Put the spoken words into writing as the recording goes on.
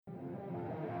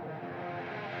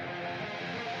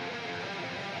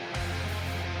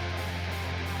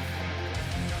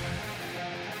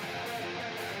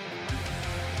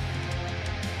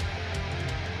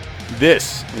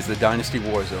This is the Dynasty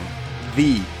Warzone,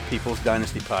 the People's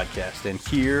Dynasty podcast, and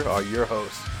here are your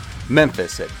hosts,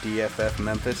 Memphis at DFF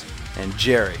Memphis and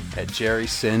Jerry at Jerry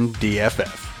Sin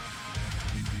DFF.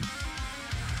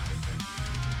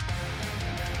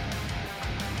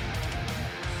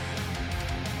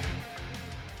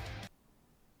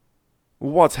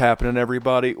 What's happening,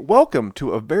 everybody? Welcome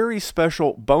to a very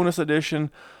special bonus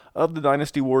edition of the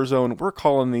Dynasty Warzone. We're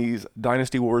calling these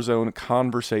Dynasty Warzone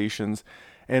Conversations.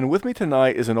 And with me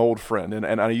tonight is an old friend,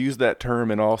 and I use that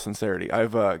term in all sincerity.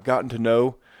 I've gotten to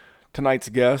know tonight's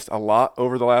guest a lot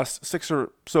over the last 6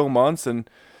 or so months, and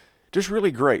just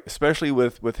really great, especially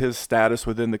with his status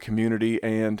within the community.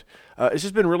 And it's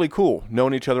just been really cool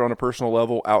knowing each other on a personal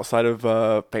level outside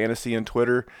of fantasy and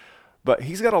Twitter. But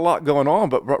he's got a lot going on.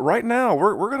 But right now,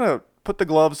 we're going to put the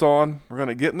gloves on. We're going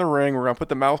to get in the ring. We're going to put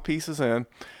the mouthpieces in,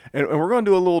 and we're going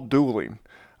to do a little dueling.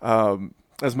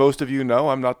 As most of you know,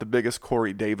 I'm not the biggest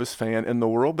Corey Davis fan in the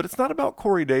world, but it's not about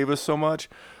Corey Davis so much.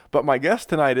 But my guest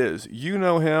tonight is. You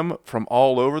know him from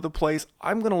all over the place.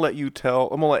 I'm going to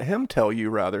let him tell you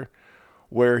rather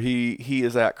where he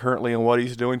is at currently and what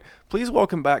he's doing. Please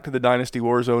welcome back to the Dynasty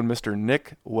Warzone, Mr.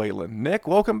 Nick Whalen. Nick,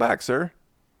 welcome back, sir.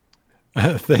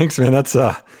 Thanks, man. That's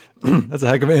a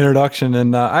heck of an introduction,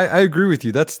 and I agree with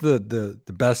you. That's the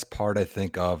best part, I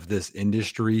think, of this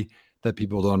industry that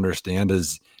people don't understand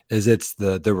is it's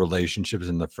the relationships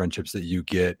and the friendships that you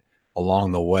get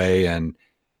along the way, and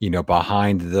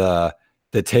behind the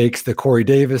takes, the Corey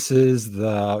Davises,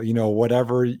 the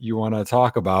whatever you want to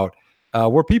talk about,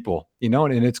 we're people,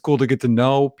 and it's cool to get to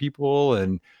know people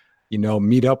and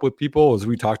meet up with people, as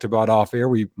we talked about off air.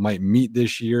 We might meet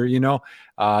this year,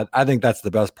 I think that's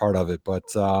the best part of it. But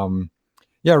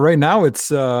yeah, right now it's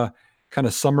kind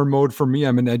of summer mode for me.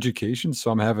 I'm in education, so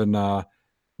I'm having a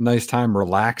nice time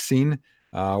relaxing,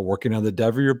 working on the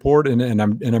Devy report, and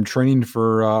I'm training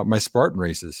for my Spartan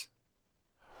races.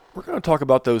 We're going to talk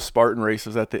about those Spartan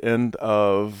races at the end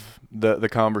of the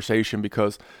conversation,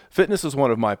 because fitness is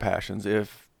one of my passions.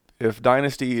 If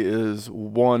Dynasty is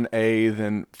 1A,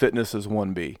 then fitness is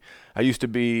 1B. I used to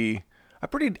be I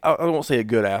won't say a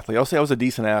good athlete. I'll say I was a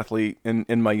decent athlete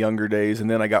in my younger days, and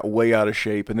then I got way out of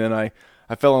shape, and then I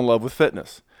fell in love with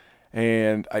fitness.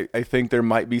 And I think there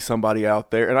might be somebody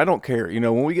out there, and I don't care.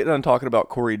 When we get done talking about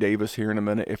Corey Davis here in a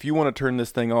minute, if you want to turn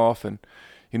this thing off and,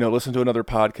 listen to another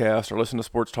podcast or listen to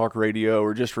sports talk radio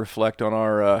or just reflect on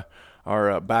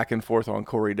our back and forth on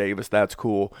Corey Davis, that's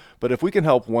cool. But if we can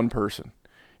help one person,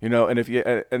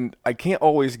 and I can't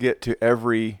always get to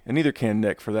every, and neither can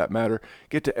Nick for that matter,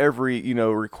 get to every,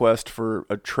 request for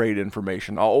a trade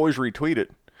information. I'll always retweet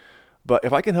it. But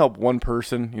if I can help one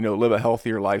person, live a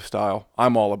healthier lifestyle,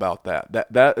 I'm all about that.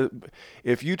 That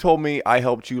if you told me I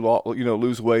helped you,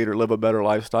 lose weight or live a better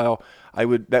lifestyle,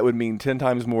 that would mean 10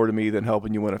 times more to me than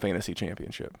helping you win a fantasy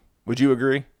championship. Would you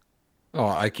agree? Oh,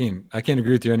 I can't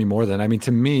agree with you any more than,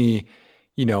 to me,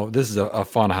 this is a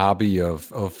fun hobby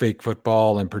of fake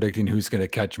football and predicting who's going to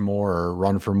catch more or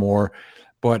run for more.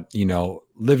 But,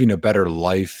 living a better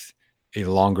life, a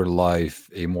longer life,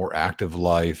 a more active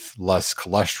life, less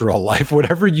cholesterol life,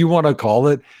 whatever you want to call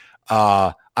it,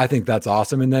 I think that's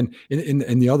awesome. And then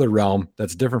in the other realm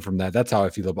that's different from that, that's how I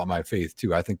feel about my faith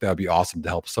too. I think that would be awesome to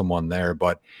help someone there.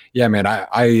 But yeah, man,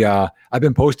 I've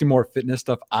been posting more fitness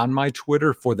stuff on my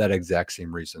Twitter for that exact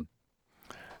same reason.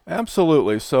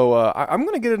 Absolutely. So I'm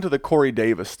going to get into the Corey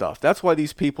Davis stuff. That's why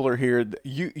these people are here.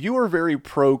 You are very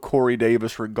pro Corey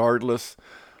Davis, regardless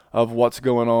of what's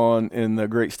going on in the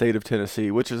great state of Tennessee,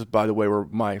 which is, by the way, where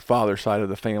my father's side of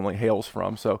the family hails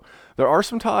from. So there are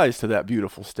some ties to that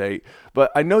beautiful state.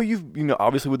 But I know you've,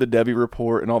 obviously with the Devy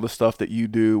report and all the stuff that you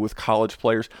do with college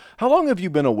players, how long have you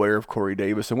been aware of Corey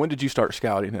Davis, and when did you start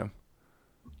scouting him?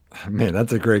 Man,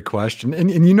 that's a great question. And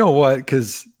you know what?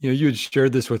 Because you had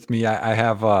shared this with me. I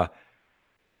have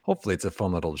hopefully it's a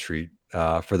fun little treat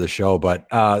for the show. But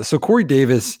so Corey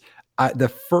Davis, the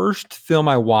first film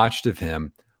I watched of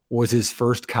him was his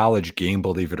first college game,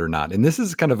 believe it or not. And this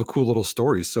is kind of a cool little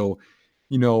story. So,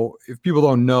 if people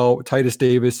don't know, Titus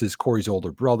Davis is Corey's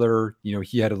older brother.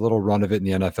 He had a little run of it in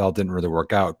the NFL, didn't really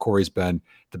work out. Corey's been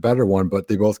the better one, but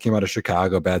they both came out of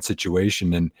Chicago, bad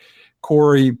situation. And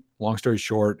Corey, long story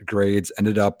short, grades,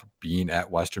 ended up being at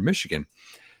Western Michigan.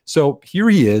 So here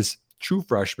he is, true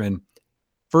freshman,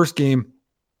 first game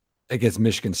against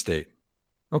Michigan State.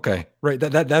 Okay, right.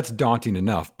 That's daunting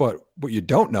enough. But what you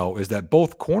don't know is that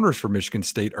both corners for Michigan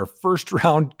State are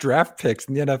first-round draft picks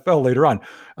in the NFL later on.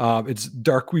 It's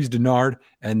Darqueze Dennard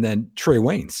and then Trey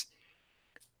Waynes.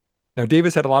 Now,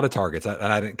 Davis had a lot of targets, and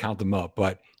I didn't count them up,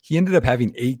 but he ended up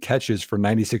having 8 catches for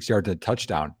 96 yards and a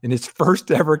touchdown in his first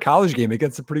ever college game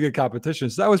against a pretty good competition.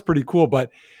 So that was pretty cool.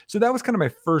 But so that was kind of my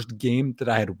first game that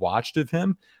I had watched of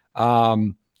him.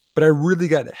 But I really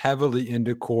got heavily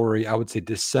into Corey, I would say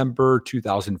December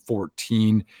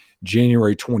 2014,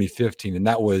 January 2015. And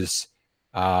that was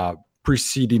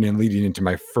preceding and leading into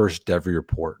my first Devy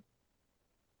report.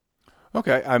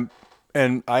 Okay,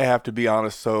 and I have to be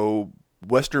honest. So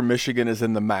Western Michigan is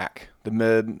in the MAC, the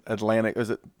Mid-Atlantic,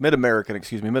 is it Mid-American?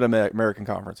 Excuse me, Mid-American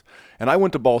Conference. And I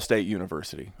went to Ball State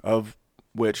University, of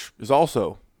which is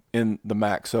also in the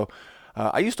MAC. So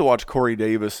I used to watch Corey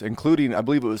Davis, including I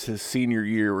believe it was his senior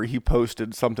year, where he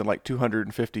posted something like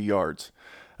 250 yards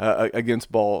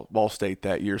against Ball State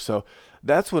that year. So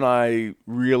that's when I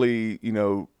really,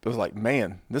 was like,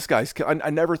 man, this guy's. I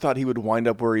never thought he would wind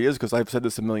up where he is, because I've said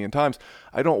this a million times.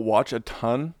 I don't watch a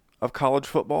ton of college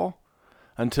football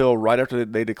until right after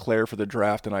they declare for the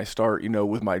draft, and I start,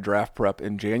 with my draft prep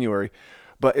in January.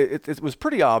 But it was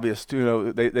pretty obvious,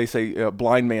 they say a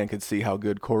blind man could see how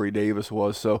good Corey Davis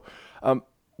was. So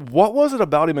what was it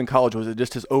about him in college? Was it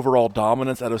just his overall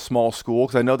dominance at a small school?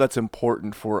 Because I know that's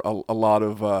important for a lot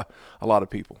of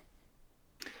people.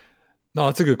 No,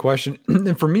 that's a good question.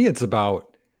 And for me, it's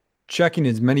about checking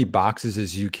as many boxes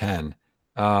as you can.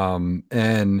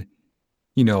 And,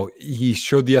 he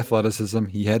showed the athleticism.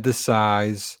 He had the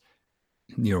size,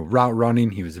 route running.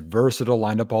 He was versatile,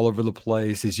 lined up all over the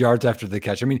place. His yards after the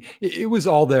catch. I mean, it was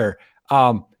all there.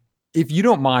 If you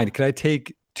don't mind, could I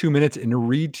take 2 minutes and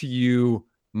read to you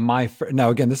now,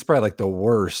 again, this is probably like the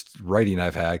worst writing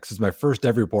I've had, because it's my first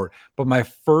Devy report, but my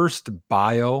first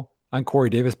bio on Corey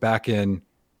Davis back in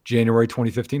January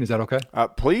 2015. Is that okay?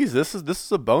 Please, this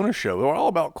is a bonus show. We're all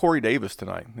about Corey Davis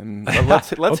tonight, and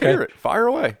let's Okay. hear it. Fire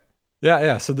away.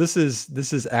 Yeah. So this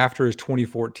is after his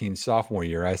 2014 sophomore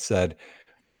year. I said,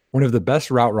 one of the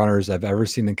best route runners I've ever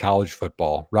seen in college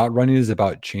football. Route running is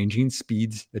about changing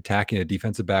speeds, attacking a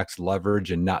defensive back's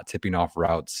leverage, and not tipping off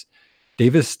routes.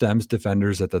 Davis stems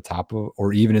defenders at the top of,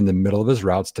 or even in the middle of his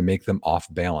routes, to make them off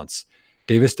balance.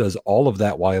 Davis does all of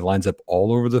that while he lines up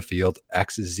all over the field,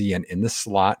 X, Z, and in the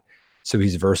slot, so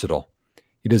he's versatile.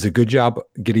 He does a good job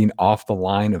getting off the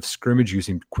line of scrimmage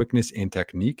using quickness and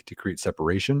technique to create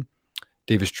separation.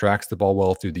 Davis tracks the ball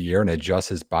well through the air and adjusts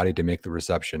his body to make the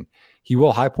reception. He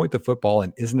will high point the football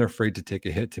and isn't afraid to take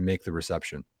a hit to make the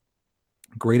reception.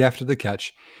 Great after the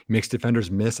catch, he makes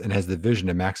defenders miss and has the vision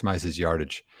to maximize his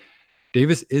yardage.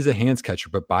 Davis is a hands catcher,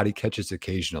 but body catches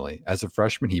occasionally. As a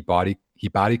freshman, he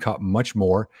body caught much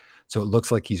more, so it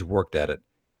looks like he's worked at it.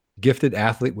 Gifted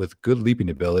athlete with good leaping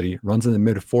ability, runs in the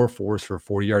mid 4.4s for a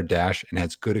 40-yard dash, and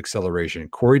has good acceleration.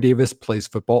 Corey Davis plays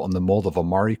football in the mold of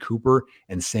Amari Cooper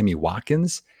and Sammy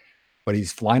Watkins, but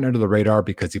he's flying under the radar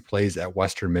because he plays at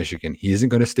Western Michigan. He isn't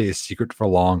going to stay a secret for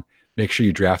long. Make sure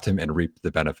you draft him and reap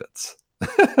the benefits.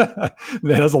 That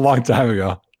was a long time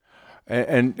ago.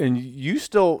 And you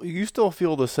still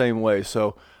feel the same way.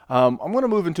 So I'm going to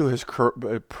move into his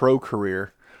pro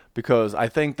career, because I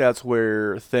think that's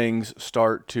where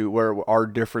where our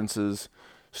differences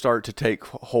start to take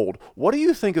hold. What do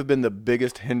you think have been the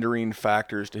biggest hindering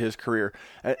factors to his career?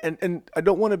 And I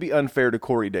don't want to be unfair to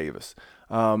Corey Davis.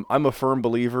 I'm a firm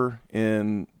believer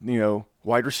in,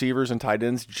 wide receivers and tight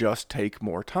ends just take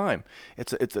more time.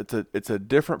 It's a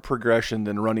different progression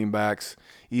than running backs,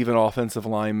 even offensive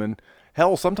linemen.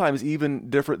 Hell, sometimes even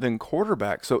different than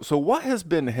quarterbacks. So what has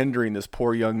been hindering this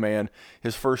poor young man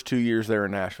his first 2 years there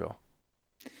in Nashville?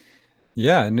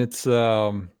 Yeah, and it's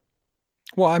well,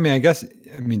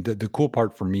 the cool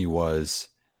part for me was,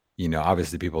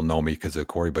 obviously people know me because of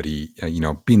Corey, but he,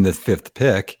 being the 5th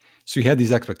pick, so he had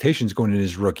these expectations going in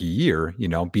his rookie year,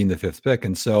 being the 5th pick,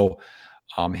 and so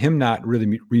him not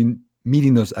really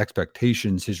meeting those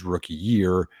expectations his rookie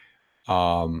year,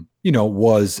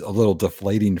 was a little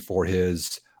deflating for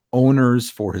his owners,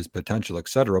 for his potential, et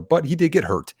cetera. But he did get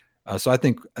hurt. So I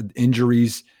think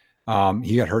injuries,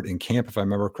 he got hurt in camp, if I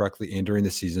remember correctly, and during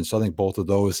the season. So I think both of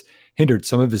those hindered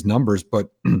some of his numbers. But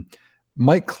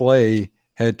Mike Clay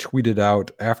had tweeted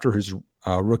out after his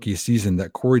rookie season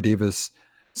that Corey Davis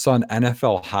saw an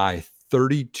NFL high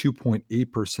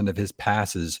 32.8% of his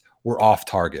passes were off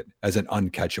target, as an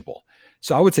uncatchable.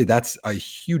 So I would say that's a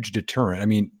huge deterrent. I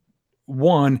mean,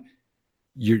 one,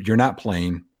 you're not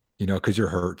playing, because you're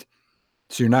hurt.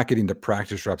 So you're not getting the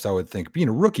practice reps, I would think. Being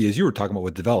a rookie, as you were talking about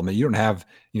with development, you don't have,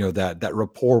 that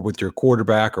rapport with your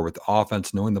quarterback or with the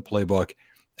offense, knowing the playbook.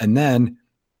 And then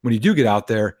when you do get out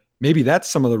there, maybe that's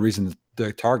some of the reasons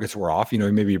the targets were off.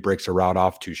 Maybe he breaks a route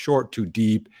off too short, too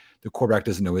deep. The quarterback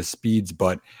doesn't know his speeds,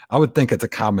 but I would think it's a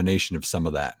combination of some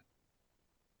of that.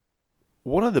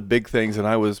 One of the big things, and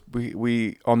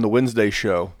we on the Wednesday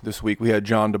show this week, we had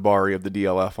John DeBari of the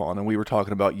DLF on, and we were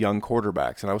talking about young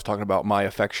quarterbacks, and I was talking about my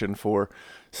affection for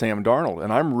Sam Darnold,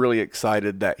 and I'm really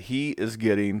excited that he is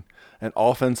getting an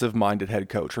offensive-minded head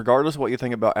coach. Regardless of what you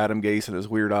think about Adam Gase and his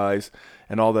weird eyes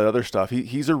and all that other stuff,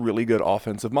 he's a really good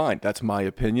offensive mind. That's my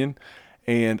opinion,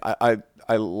 and I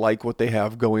like what they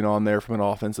have going on there from an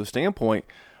offensive standpoint.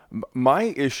 My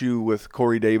issue with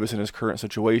Corey Davis in his current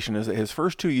situation is that his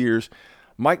first 2 years,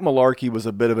 Mike Mularkey was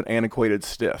a bit of an antiquated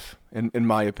stiff, in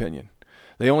my opinion.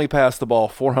 They only passed the ball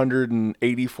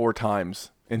 484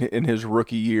 times in his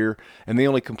rookie year, and they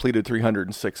only completed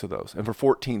 306 of those, and for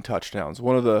 14 touchdowns.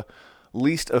 One of the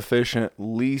least efficient,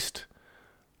 least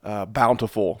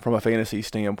bountiful from a fantasy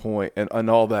standpoint, and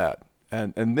all that.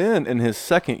 And then in his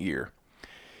second year,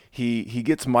 he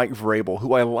gets Mike Vrabel,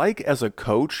 who I like as a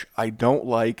coach. I don't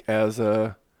like as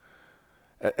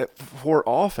for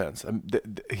offense.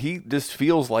 He just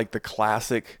feels like the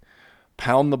classic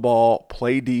pound the ball,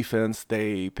 play defense.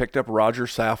 They picked up Roger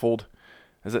Saffold.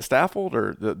 Is it Saffold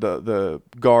or the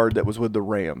guard that was with the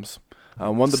Rams?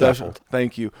 One of the Saffold. best.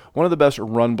 Thank you. One of the best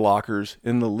run blockers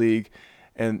in the league.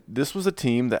 And this was a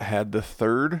team that had the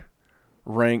third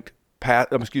ranked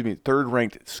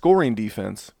scoring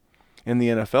defense in the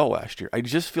NFL last year. I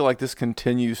just feel like this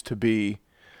continues to be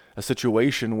a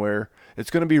situation where it's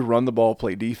going to be run the ball,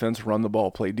 play defense, run the ball,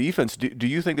 play defense. Do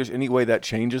you think there's any way that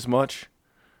changes much?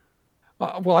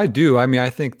 Well, I do. I mean,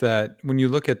 I think that when you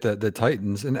look at the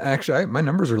Titans, and actually, my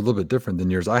numbers are a little bit different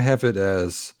than yours. I have it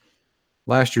as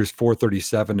last year's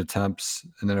 437 attempts,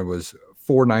 and then it was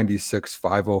 496,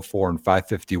 504, and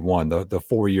 551. The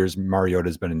 4 years Mariota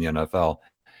has been in the NFL.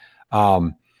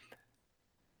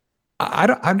 I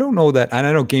don't know that, and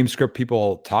I know game script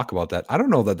people talk about that. I don't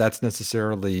know that that's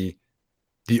necessarily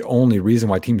the only reason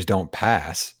why teams don't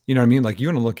pass. You know what I mean? Like you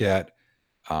want to look at,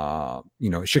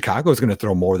 Chicago is going to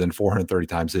throw more than 430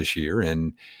 times this year,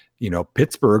 and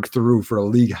Pittsburgh threw for a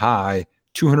league high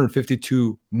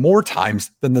 252 more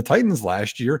times than the Titans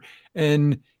last year,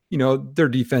 and their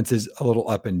defense is a little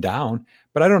up and down.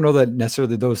 But I don't know that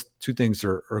necessarily those two things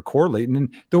are correlating.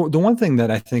 And the one thing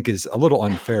that I think is a little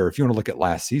unfair, if you want to look at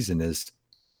last season, is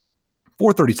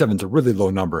 437 is a really low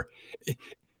number.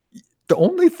 The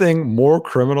only thing more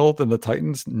criminal than the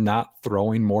Titans not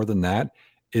throwing more than that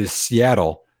is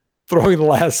Seattle throwing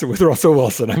less with Russell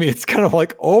Wilson. I mean, it's kind of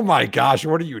like, oh my gosh,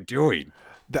 what are you doing?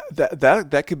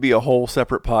 That could be a whole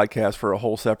separate podcast for a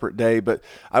whole separate day. But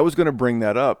I was going to bring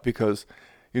that up because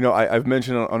I've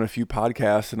mentioned on a few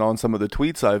podcasts and on some of the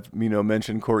tweets I've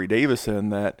mentioned Corey Davis in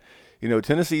that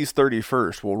Tennessee's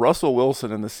 31st. Well, Russell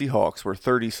Wilson and the Seahawks were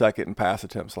 32nd in pass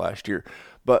attempts last year,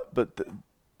 but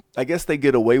I guess they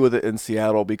get away with it in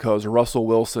Seattle because Russell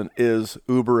Wilson is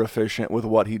uber efficient with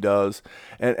what he does.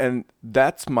 And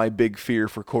that's my big fear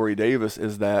for Corey Davis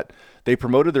is that they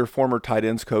promoted their former tight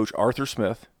ends coach, Arthur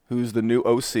Smith, who's the new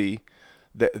OC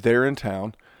they're in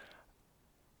town.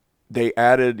 They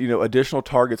added, additional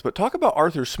targets. But talk about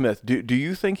Arthur Smith. Do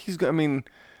you think he's going to, I mean,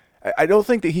 I don't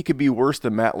think that he could be worse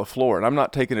than Matt LaFleur. And I'm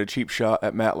not taking a cheap shot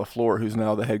at Matt LaFleur, who's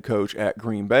now the head coach at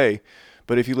Green Bay.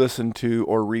 But if you listen to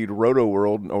or read Roto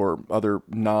World or other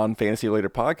non-fantasy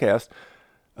related podcasts,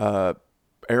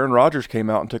 Aaron Rodgers came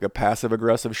out and took a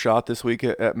passive-aggressive shot this week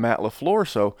at Matt LaFleur.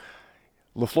 So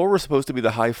LaFleur was supposed to be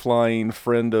the high-flying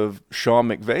friend of Sean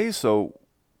McVay. So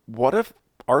what if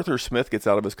Arthur Smith gets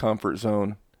out of his comfort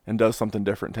zone and does something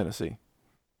different in Tennessee?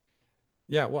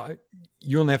 Yeah, well,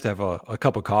 you only have to have a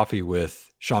cup of coffee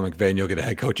with Sean McVay and you'll get a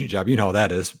head coaching job. You know how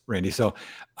that is, Randy. So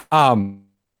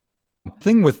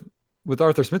thing with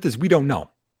Arthur Smith is we don't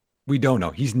know. We don't know.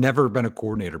 He's never been a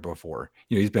coordinator before.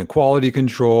 He's been quality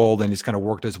control, and he's kind of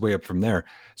worked his way up from there.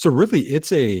 So really,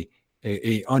 it's a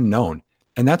unknown,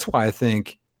 and that's why I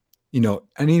think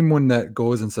anyone that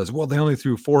goes and says, "Well, they only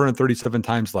threw 437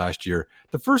 times last year."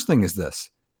 The first thing is this: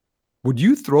 would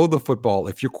you throw the football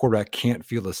if your quarterback can't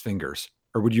feel his fingers,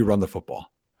 or would you run the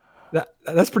football?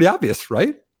 That's pretty obvious,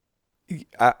 right?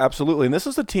 Absolutely. And this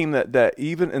is a team that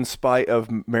even in spite of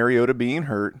Mariota being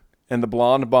hurt and the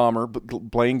blonde bomber,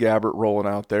 Blaine Gabbert rolling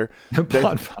out there,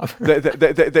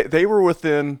 they were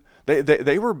within –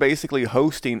 they were basically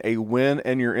hosting a win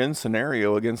and you're in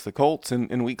scenario against the Colts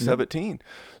in Week 17.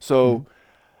 So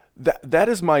that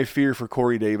is my fear for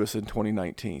Corey Davis in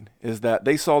 2019 is that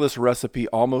they saw this recipe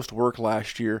almost work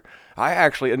last year. I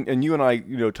actually, and you and I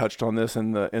touched on this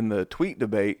in the tweet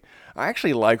debate, I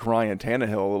actually like Ryan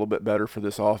Tannehill a little bit better for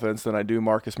this offense than I do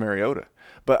Marcus Mariota.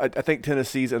 But I think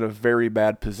Tennessee's in a very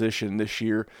bad position this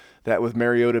year that with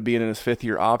Mariota being in his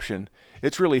fifth-year option,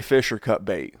 it's really fish or cut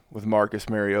bait with Marcus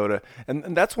Mariota.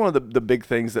 And that's one of the big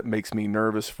things that makes me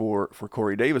nervous for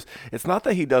Corey Davis. It's not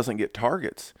that he doesn't get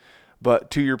targets,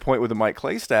 but to your point with the Mike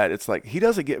Clay stat, it's like he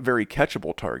doesn't get very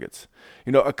catchable targets.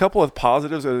 A couple of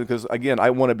positives, because again,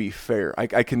 I want to be fair.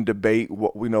 I can debate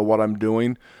what I'm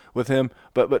doing with him,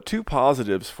 but two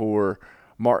positives for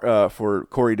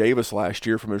Corey Davis last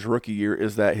year from his rookie year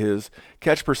is that his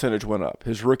catch percentage went up.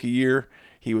 His rookie year,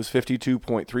 he was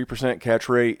 52.3% catch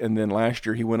rate, and then last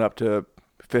year he went up to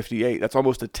 58. That's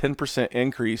almost a 10%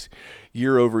 increase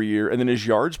year over year. And then his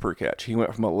yards per catch, he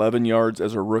went from 11 yards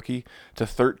as a rookie to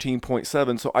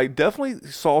 13.7. So I definitely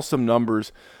saw some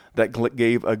numbers that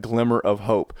gave a glimmer of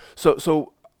hope.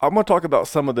 So I'm going to talk about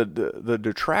some of the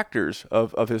detractors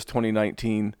of his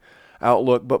 2019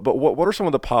 outlook, but what are some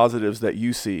of the positives that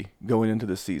you see going into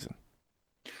this season?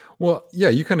 Well, yeah,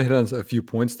 you kind of hit on a few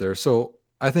points there. So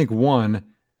I think one, and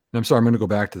I'm sorry, I'm going to go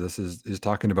back to this, is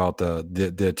talking about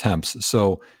the attempts.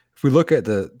 So if we look at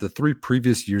the three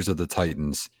previous years of the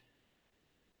Titans,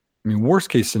 I mean, worst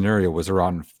case scenario was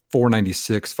around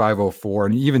 496, 504,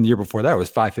 and even the year before that was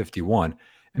 551.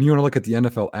 And you want to look at the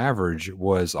NFL average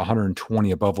was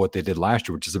 120 above what they did last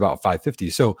year, which is about 550.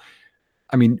 So,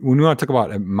 I mean, when we want to talk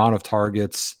about amount of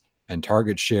targets and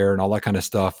target share and all that kind of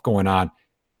stuff going on,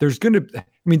 there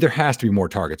has to be more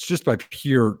targets just by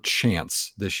pure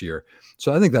chance this year.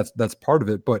 So I think that's part of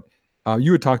it. But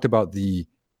you had talked about the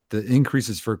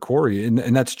increases for Corey,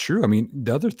 and that's true. I mean,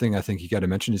 the other thing I think you got to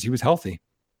mention is he was healthy.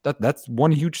 That's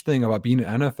one huge thing about being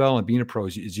an NFL and being a pro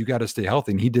is you got to stay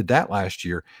healthy, and he did that last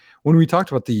year. When we talked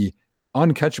about the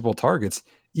uncatchable targets,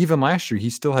 even last year, he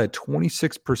still had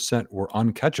 26% were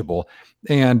uncatchable,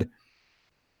 and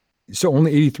so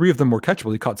only 83 of them were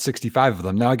catchable. He caught 65 of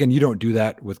them. Now, again, you don't do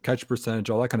that with catch percentage,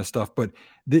 all that kind of stuff. But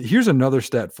here's another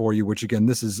stat for you, which, again,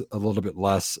 this is a little bit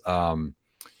less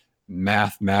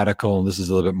mathematical, and this is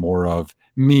a little bit more of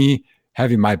me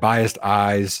having my biased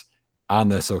eyes on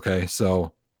this, okay?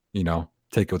 So,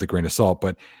 take it with a grain of salt.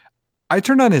 But I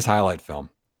turned on his highlight film.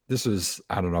 This was,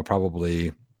 I don't know,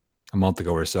 probably a month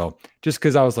ago or so, just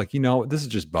because I was like, this is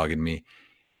just bugging me.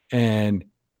 And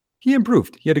he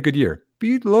improved. He had a good year. But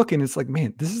you look and it's like,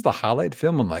 man, this is the highlight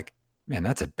film. I'm like, man,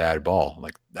 that's a bad ball. I'm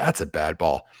like, that's a bad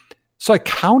ball. So I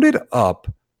counted up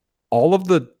all of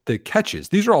the catches.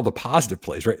 These are all the positive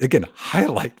plays, right? Again,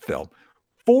 highlight film.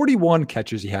 41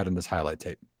 catches he had in this highlight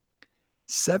tape.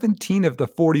 17 of the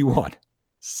 41,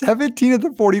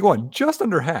 just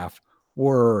under half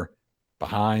were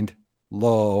behind,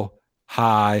 low,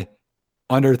 high,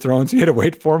 underthrown, so you had to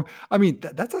wait for him. I mean,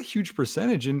 that's a huge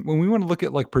percentage. And when we want to look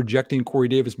at like projecting Corey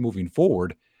Davis moving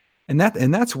forward, and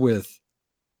that's with,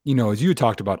 as you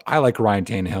talked about, I like Ryan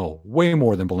Tannehill way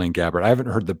more than Blaine Gabbert. I haven't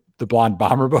heard the blonde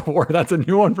bomber before. That's a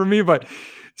new one for me. But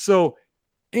so,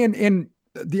 and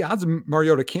the odds of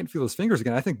Mariota can't feel his fingers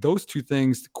again. I think those two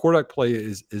things, the quarterback play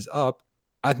is up.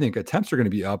 I think attempts are going to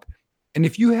be up. And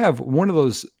if you have one of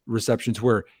those receptions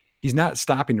where he's not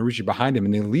stopping to reach behind him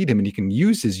and they lead him and he can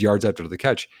use his yards after the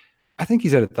catch, I think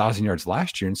he's at 1,000 yards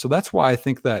last year. And so that's why I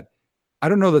think that I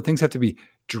don't know that things have to be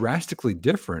drastically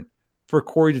different for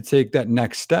Corey to take that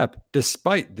next step,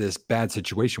 despite this bad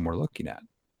situation we're looking at.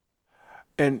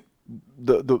 And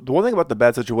the one thing about the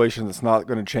bad situation that's not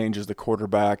going to change is the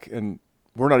quarterback, and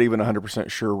we're not even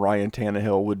 100% sure Ryan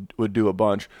Tannehill would do a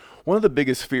bunch. One of the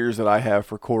biggest fears that I have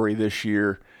for Corey this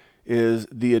year is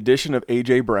the addition of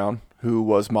A.J. Brown, who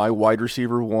was my wide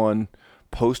receiver one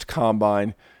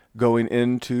post-combine going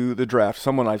into the draft.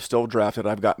 Someone I've still drafted.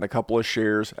 I've gotten a couple of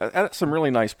shares at some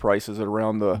really nice prices at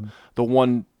around the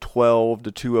 112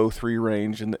 to 203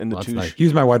 range in the two. Nice. He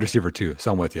was my wide receiver too,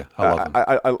 so I'm with you. I love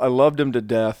him. I loved him to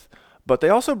death. But they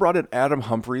also brought in Adam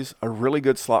Humphries, a really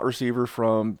good slot receiver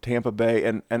from Tampa Bay,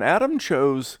 and Adam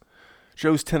chose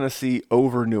Tennessee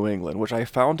over New England, which I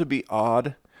found to be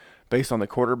odd based on the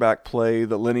quarterback play,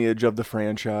 the lineage of the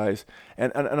franchise.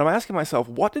 And I'm asking myself,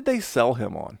 what did they sell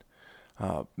him on?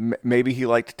 Maybe he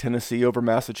liked Tennessee over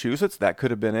Massachusetts. That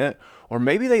could have been it. Or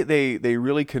maybe they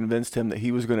really convinced him that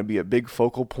he was going to be a big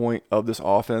focal point of this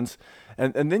offense.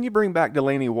 And then you bring back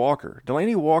Delanie Walker.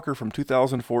 Delanie Walker from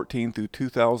 2014 through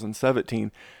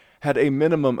 2017 had a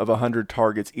minimum of 100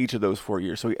 targets each of those 4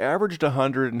 years. So he averaged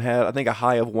 100 and had, I think, a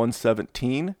high of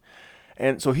 117.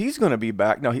 And so he's going to be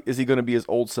back. Now, is he going to be his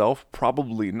old self?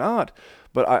 Probably not.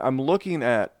 But I'm looking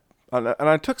at, and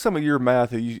I took some of your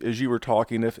math as you were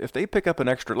talking. If they pick up an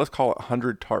extra, let's call it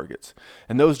 100 targets,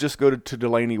 and those just go to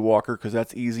Delanie Walker because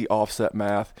that's easy offset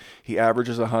math. He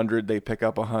averages 100. They pick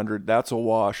up 100. That's a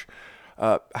wash.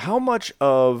 How much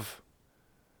of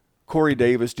Corey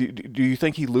Davis do you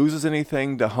think he loses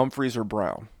anything to Humphries or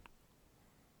Brown?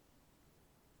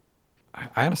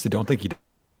 I honestly don't think he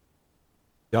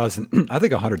does. And I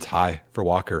think 100's high for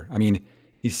Walker. I mean,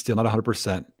 he's still not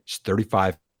 100%. He's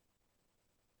 35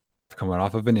 coming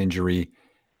off of an injury.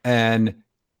 And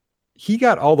he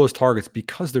got all those targets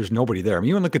because there's nobody there. I mean,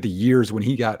 you even look at the years when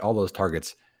he got all those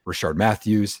targets. Rashard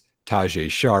Matthews, Tajay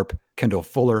Sharp, Kendall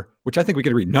Fuller, which I think we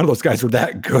could agree, none of those guys were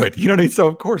that good. You know what I mean? So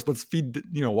of course, let's feed,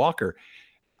 Walker.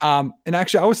 And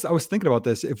actually, I was thinking about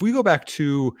this. If we go back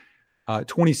to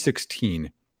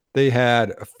 2016, they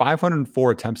had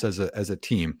 504 attempts as a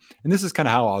team, and this is kind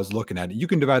of how I was looking at it. You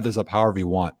can divide this up however you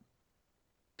want.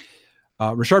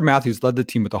 Rashard Matthews led the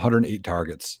team with 108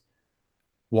 targets.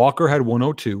 Walker had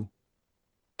 102.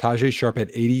 Tajay Sharp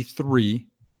had 83,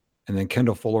 and then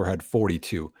Kendall Fuller had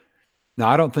 42. Now,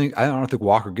 I don't think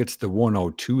Walker gets the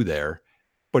 102 there,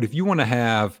 but if you want to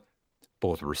have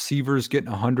both receivers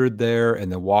getting 100 there,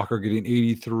 and then Walker getting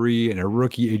 83, and a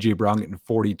rookie AJ Brown getting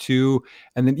 42,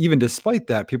 and then even despite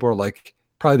that, people are like,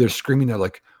 probably they're screaming, they're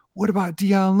like, "What about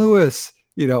Deion Lewis?"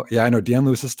 Yeah, I know Deion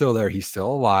Lewis is still there; he's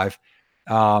still alive.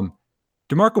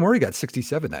 DeMarco Murray got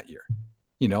 67 that year.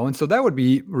 And so that would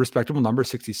be respectable number,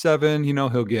 67.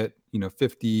 He'll get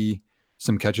 50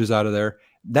 some catches out of there.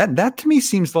 That to me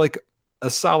seems like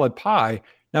a solid pie.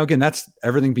 Now again, that's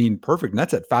everything being perfect, and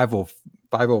that's at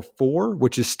 504,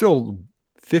 which is still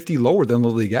 50 lower than the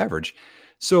league average.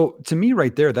 So to me,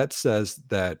 right there, that says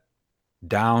that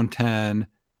down 10,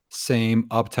 same,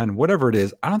 up 10, whatever it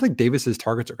is, I don't think Davis's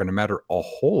targets are going to matter a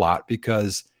whole lot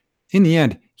because in the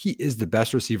end, he is the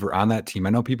best receiver on that team. I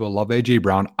know people love AJ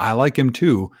Brown. I like him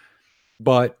too,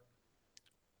 but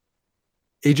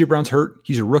AJ Brown's hurt.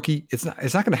 He's a rookie. It's not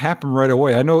going to happen right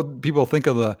away. I know people think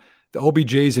of the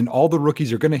OBJs and all the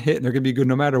rookies are going to hit and they're going to be good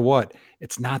no matter what.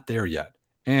 It's not there yet.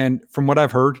 And from what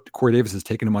I've heard, Corey Davis has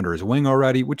taken him under his wing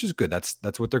already, which is good. That's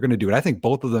what they're going to do. And I think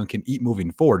both of them can eat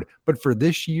moving forward. But for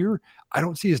this year, I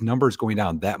don't see his numbers going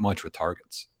down that much with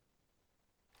targets.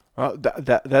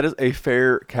 That is a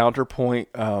fair counterpoint.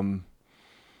 They're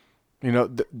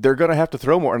going to have to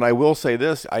throw more. And I will say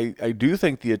this, I do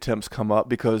think the attempts come up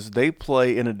because they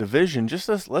play in a division.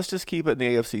 Let's just keep it in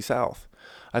the AFC South.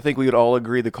 I think we would all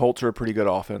agree the Colts are a pretty good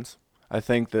offense. I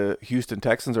think the Houston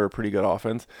Texans are a pretty good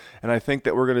offense. And I think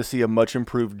that we're going to see a much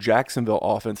improved Jacksonville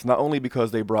offense, not only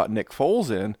because they brought Nick Foles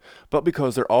in, but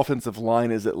because their offensive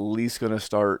line is at least going to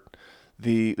start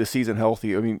the season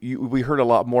healthy. I mean, we heard a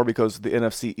lot more because the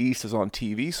NFC East is on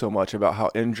TV so much about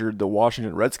how injured the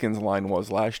Washington Redskins line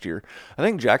was last year. I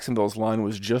think Jacksonville's line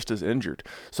was just as injured.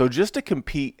 So just to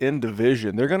compete in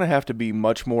division, they're going to have to be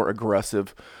much more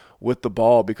aggressive with the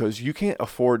ball because you can't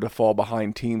afford to fall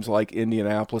behind teams like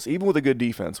Indianapolis, even with a good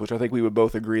defense, which I think we would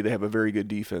both agree they have a very good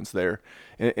defense there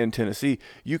in Tennessee.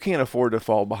 You can't afford to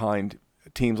fall behind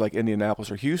teams like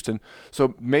Indianapolis or Houston.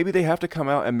 So maybe they have to come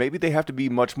out and maybe they have to be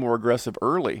much more aggressive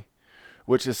early,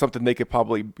 which is something they could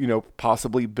probably,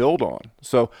 possibly build on.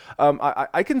 So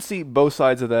I can see both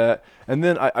sides of that. And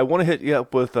then I want to hit you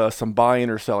up with some buying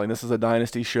or selling. This is a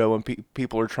dynasty show and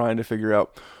people are trying to figure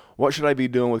out what should I be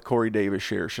doing with Corey Davis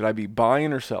shares? Should I be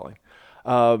buying or selling?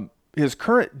 His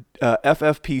current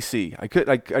FFPC, I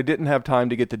didn't have time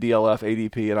to get the DLF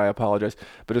ADP and I apologize,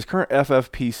 but his current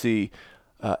FFPC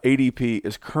ADP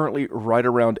is currently right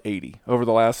around 80. Over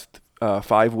the last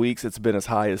 5 weeks, it's been as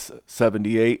high as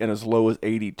 78 and as low as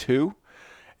 82.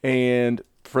 And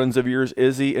friends of yours,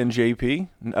 Izzy and JP,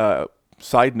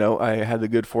 side note, I had the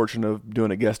good fortune of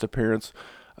doing a guest appearance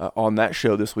on that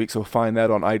show this week, so find that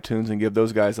on iTunes and give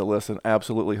those guys a listen.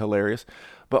 Absolutely hilarious.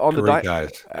 But on Great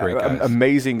guys.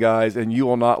 Amazing guys, and you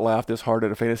will not laugh this hard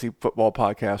at a fantasy football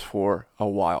podcast for a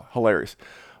while. Hilarious.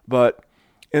 But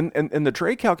in the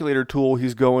trade calculator tool,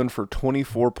 he's going for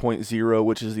 24.0,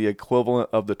 which is the equivalent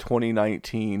of the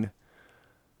 2019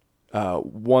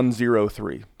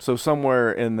 103. So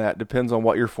somewhere in that, depends on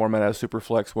what your format has,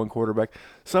 Superflex, one quarterback,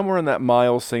 somewhere in that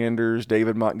Miles Sanders,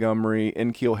 David Montgomery,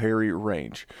 N'Keal Harry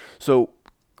range. So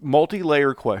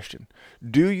multi-layer question.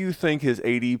 Do you think his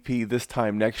ADP this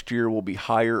time next year will be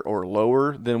higher or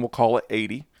lower than, we'll call it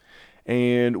 80?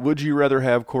 And would you rather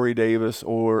have Corey Davis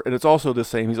and it's also the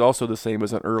same, he's also the same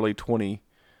as an early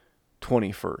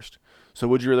 2021st. So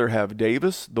would you rather have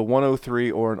Davis, the 103,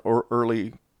 or an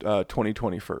early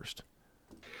 2020 first?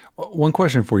 One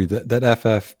question for you. That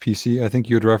FFPC, I think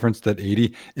you had referenced that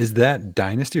 80. Is that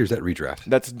dynasty or is that redraft?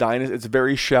 That's dynasty. It's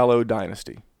very shallow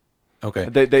dynasty. Okay.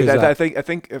 I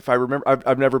think if I remember,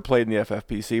 I've never played in the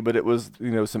FFPC, but it was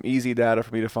some easy data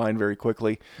for me to find very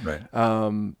quickly. Right.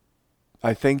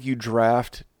 I think you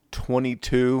draft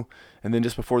 22, and then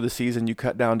just before the season you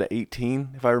cut down to 18,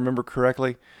 if I remember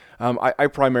correctly. I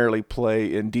primarily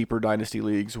play in deeper dynasty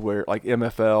leagues where, like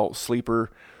MFL,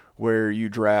 Sleeper, where you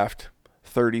draft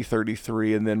 30,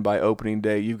 33, and then by opening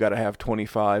day you've got to have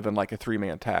 25 and like a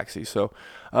three-man taxi. So,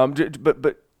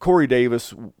 but Corey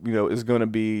Davis, is going to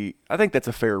be. I think that's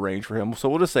a fair range for him. So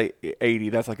we'll just say 80.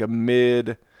 That's like a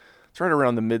mid. It's right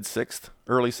around the mid sixth,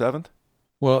 early seventh.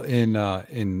 Well, in I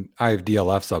have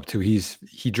DLFs up too.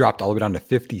 He dropped all the way down to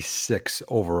 56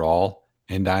 overall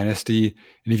in Dynasty.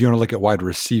 And if you want to look at wide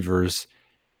receivers,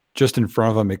 just in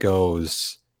front of him, it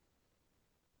goes.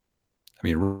 I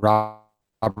mean,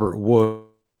 Robert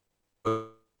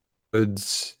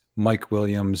Woods, Mike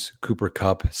Williams, Cooper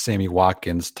Kupp, Sammy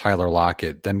Watkins, Tyler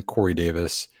Lockett, then Corey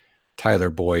Davis, Tyler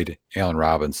Boyd, Allen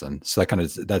Robinson. So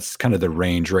that's kind of the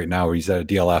range right now where he's at a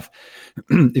DLF.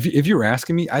 If you were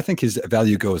asking me, I think his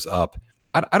value goes up.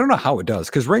 I don't know how it does,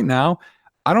 because right now,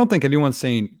 I don't think anyone's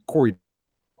saying Corey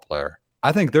player.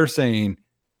 I think they're saying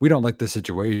we don't like this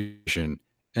situation.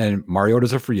 And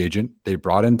Mariota's a free agent. They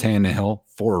brought in Tannehill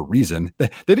for a reason. They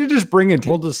didn't just bring in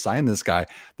Tannehill to sign this guy.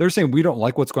 They're saying we don't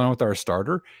like what's going on with our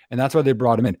starter, and that's why they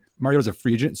brought him in. Mariota's a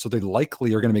free agent, so they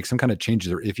likely are going to make some kind of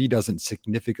changes if he doesn't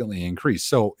significantly increase.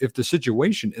 So if the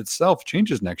situation itself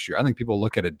changes next year, I think people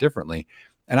look at it differently.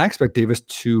 And I expect Davis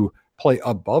to play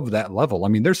above that level. I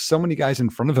mean, there's so many guys in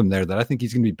front of him there that I think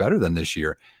he's going to be better than this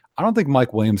year. I don't think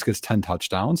Mike Williams gets 10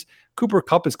 touchdowns. Cooper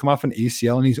Kupp has come off an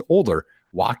ACL and he's older.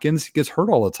 Watkins gets hurt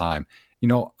all the time.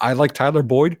 I like Tyler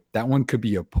Boyd. That one could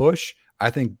be a push. I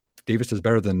think Davis is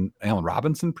better than Allen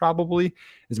Robinson probably,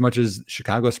 as much as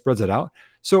Chicago spreads it out.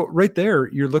 So right there,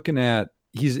 you're looking at,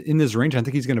 he's in this range. I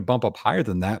think he's going to bump up higher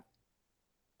than that.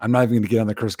 I'm not even going to get on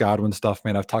the Chris Godwin stuff,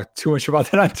 man. I've talked too much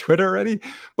about that on Twitter already.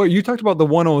 But you talked about the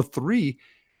 103,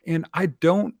 and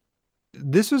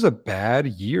this was a bad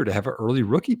year to have an early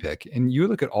rookie pick. And you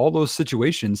look at all those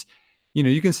situations,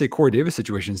 you can say Corey Davis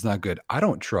situation is not good. I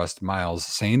don't trust Miles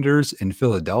Sanders in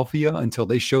Philadelphia until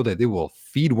they show that they will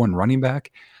feed one running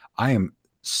back. I am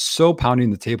so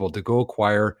pounding the table to go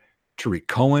acquire Tariq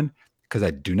Cohen, because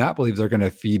I do not believe they're going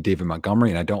to feed David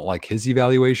Montgomery, and I don't like his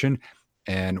evaluation.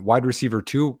 And wide receiver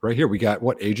 2, right here, we got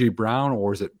AJ Brown,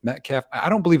 or is it Metcalf? I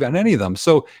don't believe in any of them.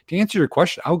 So to answer your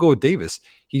question, I'll go with Davis.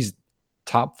 He's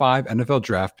top 5 NFL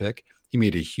draft pick. He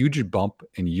made a huge bump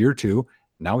in year 2.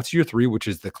 Now it's year 3, which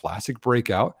is the classic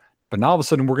breakout. But now all of a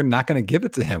sudden, we're not going to give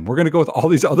it to him. We're going to go with all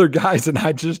these other guys, and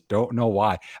I just don't know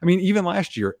why. I mean, even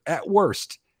last year, at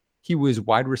worst, he was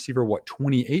wide receiver,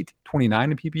 28,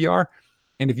 29 in PPR?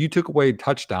 And if you took away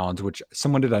touchdowns, which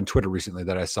someone did on Twitter recently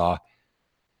that I saw,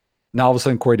 now all of a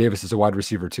sudden Corey Davis is a wide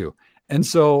receiver too. And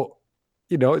so,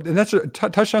 and that's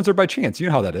touchdowns are by chance. You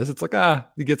know how that is. It's like,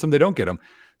 you get some, they don't get them.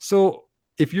 So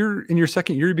if you're in your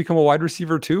second year, you become a wide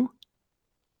receiver too.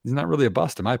 He's not really a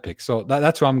bust in my pick. So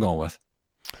that's what I'm going with.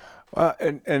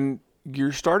 And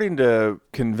you're starting to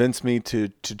convince me to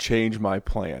change my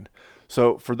plan.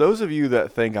 So for those of you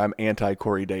that think I'm anti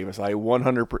Corey Davis, I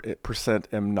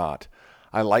 100% am not.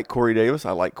 I like Corey Davis.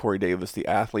 I like Corey Davis, the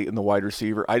athlete and the wide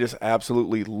receiver. I just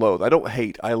absolutely loathe. I don't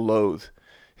hate. I loathe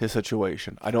his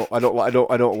situation. I don't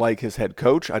like his head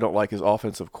coach. I don't like his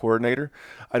offensive coordinator.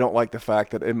 I don't like the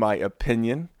fact that, in my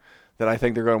opinion, that I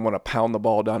think they're going to want to pound the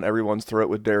ball down everyone's throat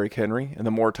with Derrick Henry. And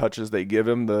the more touches they give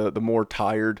him, the more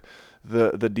tired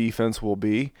the defense will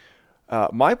be.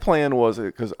 My plan was,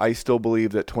 because I still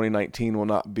believe that 2019 will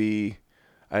not be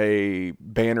a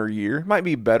banner year. It might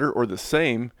be better or the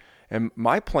same. And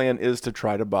my plan is to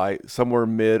try to buy somewhere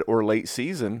mid or late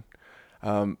season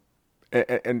and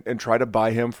try to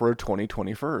buy him for a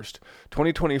 2021st.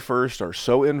 2021st are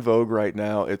so in vogue right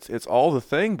now. It's all the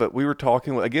thing, but we were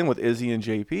talking, again, with Izzy and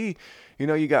JP.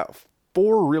 You got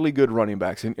 4 really good running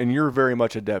backs, and you're very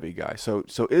much a Debbie guy. So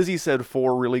Izzy said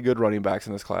 4 really good running backs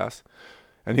in this class.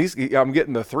 And I'm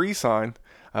getting the 3 sign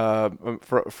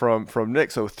from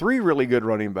Nick. So 3 really good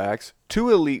running backs, 2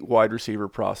 elite wide receiver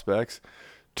prospects,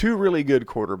 2 really good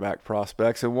quarterback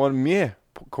prospects, and 1 meh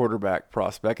quarterback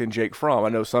prospect in Jake Fromm. I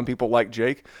know some people like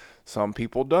Jake, some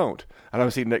people don't. I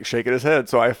don't see Nick shaking his head,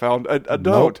 so I found a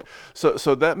don't. Nope.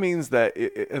 So that means that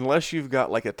unless you've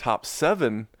got like a top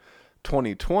 7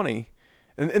 2020,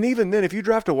 and even then, if you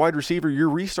draft a wide receiver, you're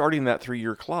restarting that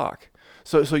 3-year clock.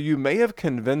 So you may have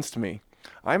convinced me.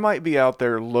 I might be out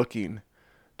there looking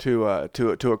to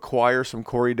acquire some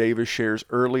Corey Davis shares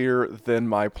earlier than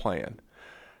my plan.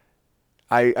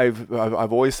 I've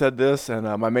always said this, and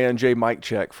my man Jay Mike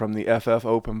Check from the FF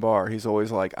Open Bar, he's always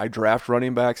like, I draft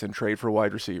running backs and trade for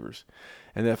wide receivers.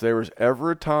 And if there was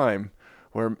ever a time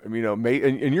where,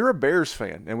 and you're a Bears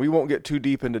fan, and we won't get too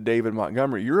deep into David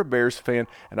Montgomery, you're a Bears fan,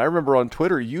 and I remember on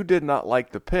Twitter, you did not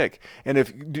like the pick.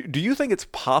 And do you think it's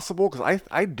possible, because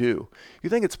I do, you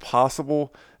think it's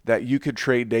possible that you could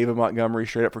trade David Montgomery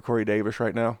straight up for Corey Davis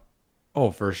right now?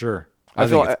 Oh, for sure. I I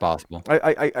think feel it's possible.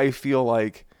 I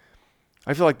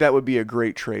feel like that would be a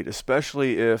great trade,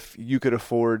 especially if you could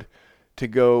afford to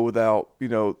go without,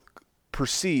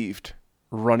 perceived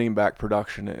running back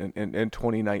production in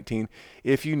 2019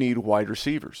 if you need wide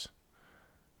receivers.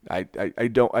 I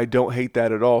don't hate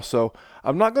that at all. So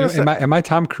I'm not going to say Am I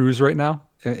Tom Cruise right now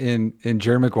in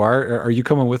Jerry Maguire? Are you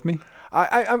coming with me?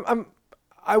 I'm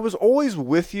I was always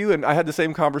with you, and I had the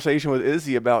same conversation with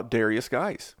Izzy about Darius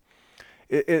Guice.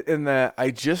 In that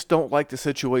I just don't like the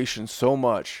situation so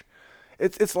much.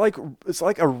 It's like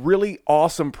a really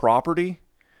awesome property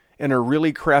in a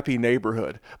really crappy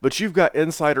neighborhood, but you've got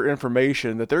insider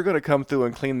information that they're going to come through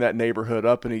and clean that neighborhood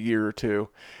up in a year or two.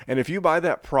 And if you buy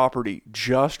that property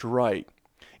just right,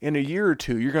 in a year or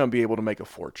two, you're going to be able to make a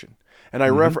fortune. And I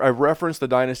referenced the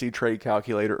dynasty trade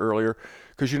calculator earlier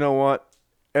because you know what?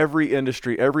 Every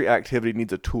industry, every activity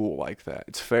needs a tool like that.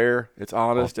 It's fair, it's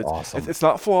honest, That's awesome. it's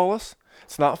not flawless.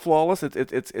 It's not flawless.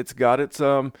 It's got its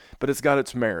but it's got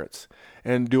its merits.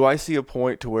 And do I see a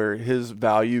point to where his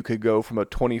value could go from a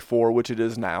 24, which it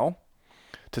is now,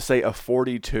 to say a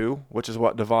 42, which is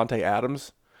what Devontae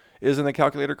Adams is in the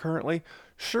calculator currently?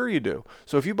 Sure you do.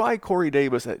 So if you buy Corey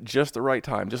Davis at just the right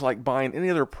time, just like buying any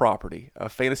other property, a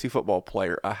fantasy football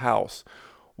player, a house,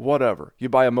 whatever. You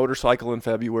buy a motorcycle in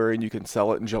February and you can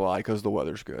sell it in July because the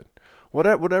weather's good.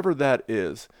 Whatever that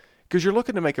is, because you're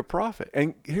looking to make a profit.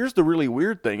 And here's the really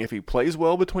weird thing: if he plays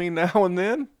well between now and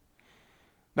then,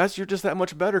 you're just that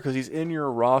much better because he's in your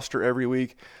roster every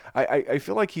week. I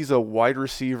feel like he's a wide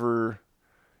receiver.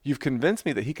 You've convinced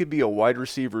me that he could be a wide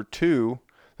receiver 2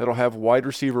 that'll have wide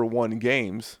receiver 1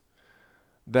 games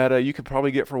that you could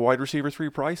probably get for wide receiver 3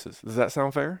 prices. Does that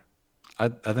sound fair? I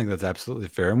think that's absolutely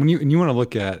fair. And when you want to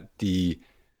look at the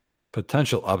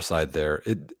potential upside there,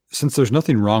 since there's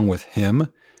nothing wrong with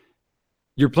him,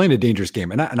 you're playing a dangerous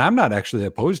game. And I'm not actually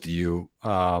opposed to you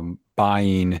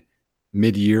buying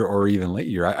mid-year or even late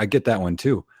year. I get that one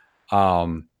too.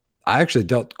 I actually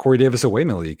dealt Corey Davis away in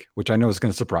the league, which I know is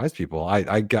going to surprise people.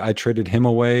 I traded him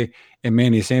away and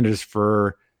Manny Sanders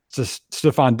for just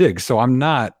Stephon Diggs. So I'm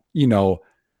not,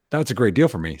 that's a great deal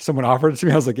for me. Someone offered it to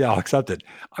me. I was like, yeah, I'll accept it.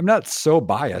 I'm not so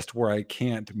biased where I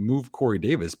can't move Corey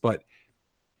Davis, but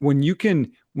when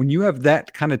you have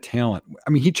that kind of talent, I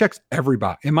mean, he checks every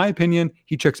box. In my opinion,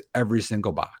 he checks every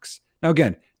single box. Now,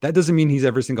 again, that doesn't mean he's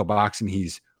every single box and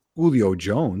he's Julio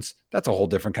Jones. That's a whole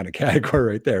different kind of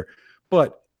category right there.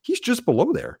 But he's just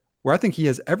below there where I think he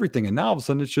has everything. And now all of a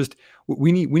sudden it's just,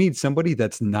 we need somebody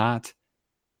that's not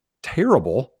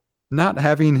terrible, not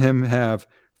having him have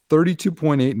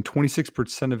 32.8 and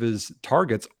 26% of his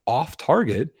targets off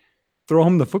target, throw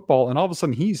him the football, and all of a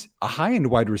sudden he's a high-end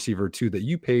wide receiver too that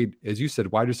you paid, as you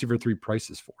said, wide receiver 3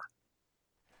 prices for.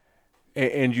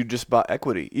 And you just bought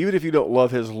equity. Even if you don't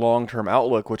love his long-term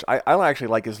outlook, which I actually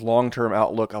like his long-term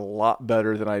outlook a lot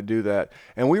better than I do that.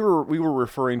 And we were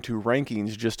referring to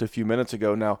rankings just a few minutes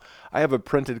ago. Now, I have a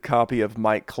printed copy of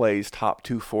Mike Clay's top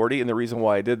 240, and the reason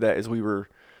why I did that is we were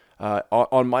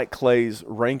on Mike Clay's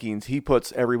rankings. He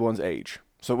puts everyone's age,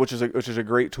 so which is a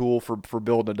great tool for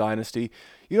building a dynasty.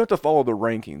 You don't have to follow the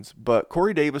rankings, but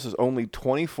Corey Davis is only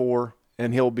 24,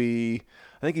 and he'll be,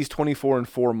 I think he's 24 in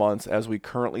 4 months as we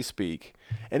currently speak.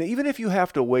 And even if you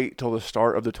have to wait till the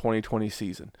start of the 2020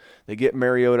 season, they get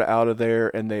Mariota out of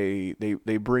there and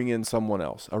they bring in someone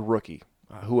else, a rookie,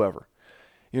 whoever.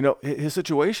 His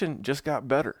situation just got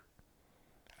better.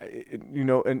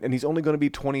 And he's only going to be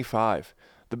 25.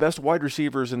 The best wide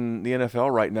receivers in the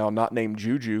NFL right now, not named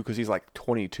Juju because he's like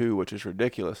 22, which is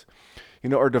ridiculous,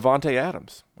 are Devontae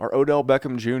Adams, or Odell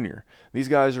Beckham Jr. These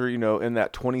guys are, in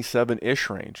that 27-ish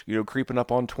range, creeping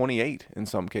up on 28 in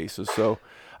some cases. So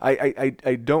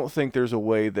I don't think there's a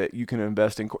way that you can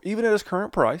invest in, even at his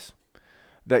current price,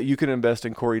 that you can invest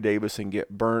in Corey Davis and get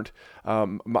burnt.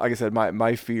 Like I said,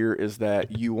 my fear is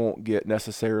that you won't get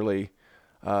necessarily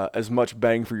as much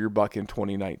bang for your buck in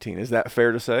 2019. Is that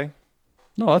fair to say?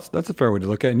 No, that's a fair way to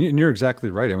look at it. And you're exactly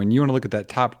right. I mean, you want to look at that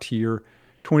top tier,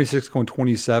 26 going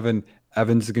 27.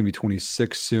 Evans is going to be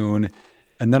 26 soon.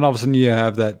 And then all of a sudden you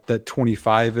have that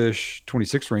 25-ish,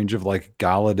 26 range of like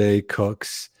Galladay,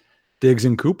 Cooks, Diggs,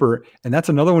 and Cooper. And that's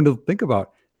another one to think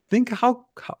about. Think how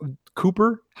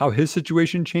Cooper, how his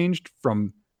situation changed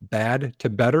from bad to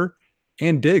better,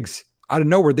 and Diggs. Out of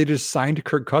nowhere, they just signed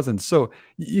Kirk Cousins. So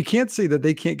you can't say that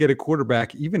they can't get a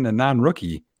quarterback, even a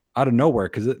non-rookie, out of nowhere,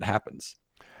 because it happens.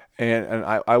 And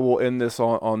I will end this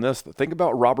on this. Think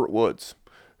about Robert Woods,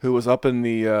 who was up in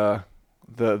the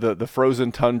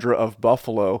frozen tundra of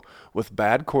Buffalo with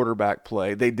bad quarterback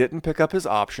play. They didn't pick up his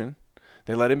option.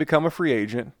 They let him become a free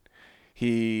agent.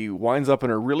 He winds up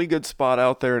in a really good spot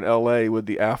out there in LA with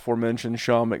the aforementioned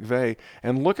Sean McVay.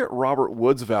 And look at Robert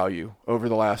Woods' value over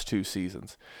the last 2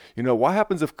 seasons. What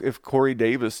happens if Corey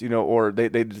Davis, or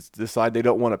they decide they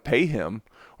don't want to pay him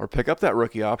or pick up that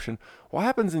rookie option? What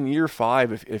happens in year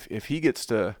 5 if he gets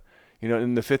to,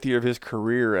 in the 5th year of his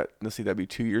career let's see, that'd be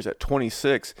 2 years, at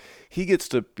 26, he gets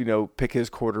to, pick his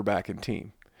quarterback and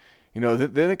team.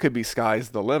 Then it could be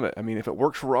sky's the limit. I mean, if it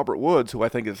works for Robert Woods, who I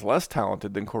think is less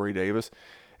talented than Corey Davis,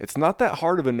 it's not that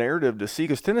hard of a narrative to see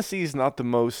because Tennessee is not the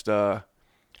most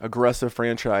aggressive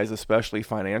franchise, especially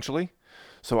financially.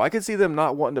 So I could see them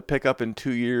not wanting to pick up in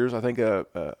 2 years. I think a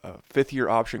 5th-year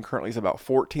option currently is about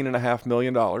 $14.5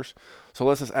 million. So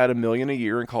let's just add $1 million a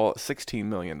year and call it $16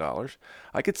 million.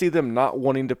 I could see them not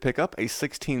wanting to pick up a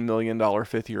 $16 million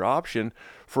 5th-year option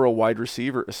for a wide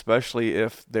receiver, especially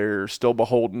if they're still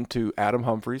beholden to Adam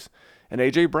Humphries and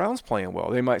A.J. Brown's playing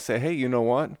well. They might say, hey, you know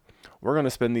what? We're going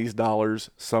to spend these dollars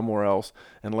somewhere else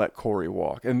and let Corey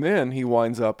walk. And then he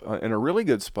winds up in a really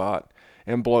good spot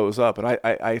and blows up. And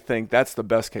I think that's the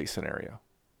best case scenario.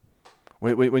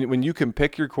 When you can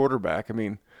pick your quarterback, I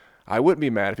mean, I wouldn't be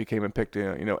mad if he came and picked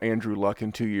Andrew Luck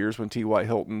in 2 years when T.Y.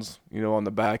 Hilton's on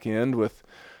the back end with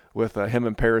him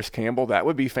and Paris Campbell. That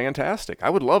would be fantastic. I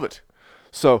would love it.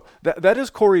 So that is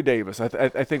Corey Davis. I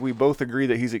think we both agree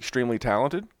that he's extremely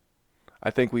talented.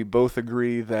 I think we both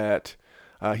agree that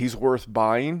he's worth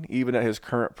buying even at his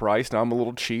current price. Now I'm a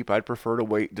little cheap. I'd prefer to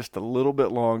wait just a little bit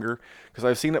longer because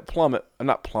I've seen it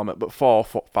fall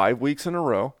 5 weeks in a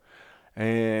row,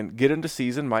 and get into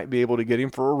season might be able to get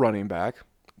him for a running back.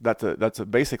 That's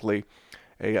basically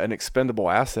an expendable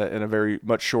asset in a very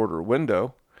much shorter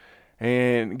window,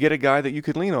 and get a guy that you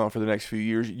could lean on for the next few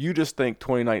years. You just think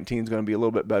 2019 is going to be a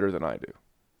little bit better than I do.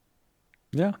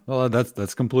 Yeah, well,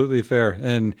 that's completely fair,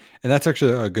 and that's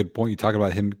actually a good point. You talk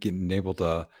about him getting able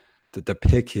to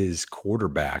pick his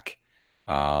quarterback.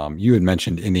 You had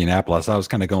mentioned Indianapolis. I was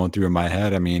kind of going through in my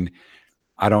head. I mean,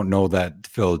 I don't know that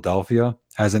Philadelphia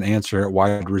has an answer at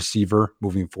wide receiver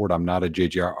moving forward. I'm not a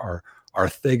JJ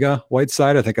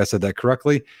Arcega-Whiteside. I think I said that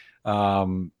correctly.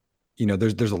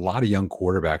 There's a lot of young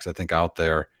quarterbacks I think out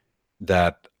there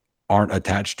that aren't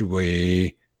attached to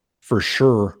a for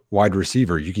sure wide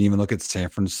receiver. You can even look at San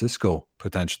Francisco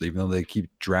potentially, even though they keep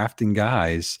drafting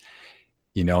guys,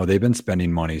 they've been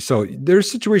spending money. So there's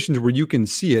situations where you can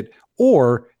see it,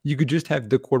 or you could just have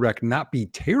the quarterback not be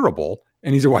terrible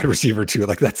and he's a wide receiver too.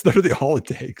 Like that's literally all it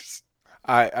takes.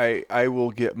 I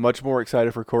will get much more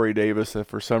excited for Corey Davis if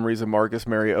for some reason Marcus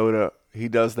Mariota, he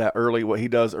does that early, what he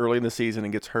does early in the season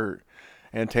and gets hurt,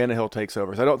 and Tannehill takes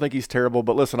over. So I don't think he's terrible,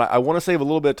 but listen, I want to save a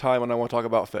little bit of time when I want to talk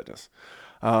about fitness.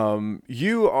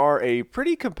 You are a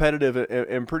pretty competitive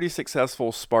and pretty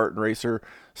successful Spartan racer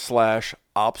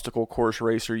 / obstacle course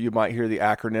racer. You might hear the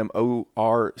acronym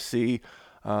ORC.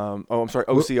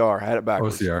 OCR. I had it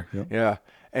backwards. OCR. Yep. Yeah.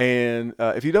 And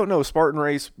if you don't know Spartan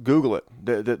race, Google it.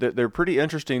 They're pretty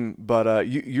interesting. But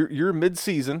you're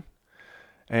mid-season,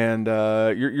 and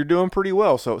you're doing pretty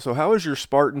well. So how is your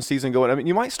Spartan season going? I mean,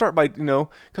 you might start by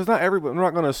because not everyone. We're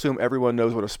not going to assume everyone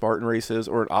knows what a Spartan race is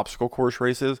or an obstacle course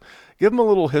race is. Give them a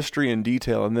little history and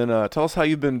detail, and then tell us how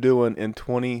you've been doing in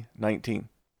 2019.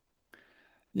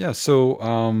 Yeah,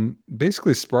 so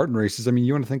basically Spartan races, I mean,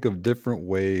 you want to think of different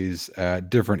ways at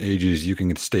different ages you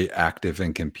can stay active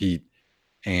and compete.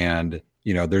 And,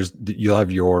 you'll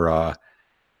have your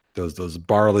those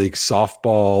bar leagues,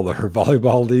 softball or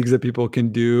volleyball leagues that people can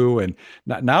do. And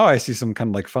now I see some kind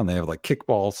of like fun. They have like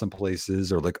kickball some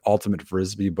places or like ultimate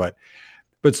frisbee, but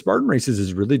Spartan races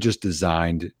is really just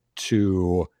designed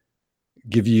to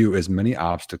give you as many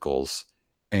obstacles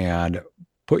and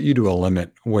put you to a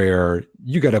limit where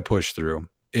you got to push through.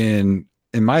 In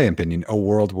my opinion, a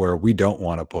world where we don't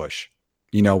want to push.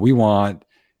 We want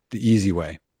the easy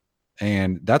way.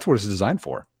 And that's what it's designed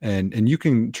for. And you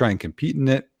can try and compete in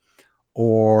it,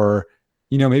 or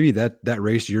maybe that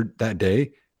race that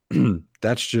day,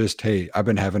 that's just, hey, I've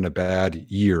been having a bad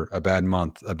year, a bad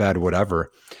month, a bad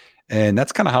whatever. And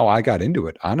that's kind of how I got into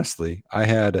it. Honestly, I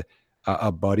had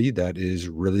a buddy that is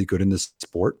really good in this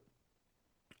sport.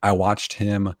 I watched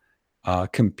him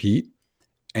compete,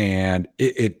 and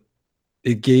it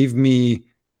gave me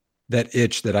that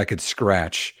itch that I could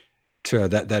scratch to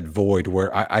that void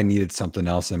where I needed something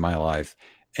else in my life.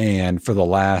 And for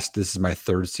this is my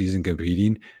 3rd season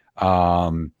competing.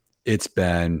 It's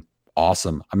been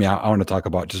awesome. I mean, I want to talk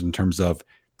about just in terms of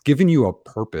giving you a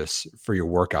purpose for your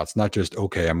workouts, not just,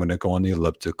 okay, I'm going to go on the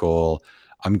elliptical,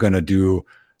 I'm going to do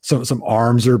some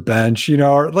arms or bench,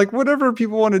 or like whatever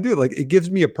people want to do. Like it gives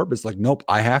me a purpose. Like, nope,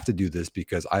 I have to do this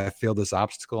because I failed this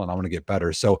obstacle and I want to get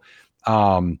better. So,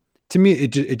 to me, it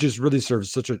just really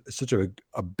serves such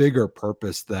a bigger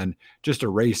purpose than just a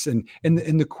race. And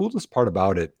the coolest part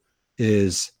about it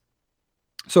is,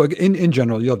 so in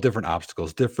general, you'll have different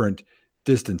obstacles, different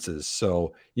distances.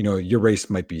 So, your race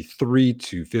might be 3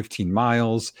 to 15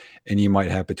 miles, and you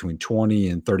might have between 20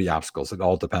 and 30 obstacles. It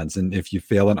all depends. And if you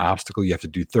fail an obstacle, you have to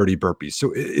do 30 burpees.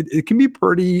 So it can be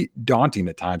pretty daunting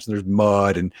at times. And there's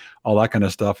mud and all that kind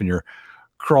of stuff. And you're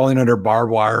crawling under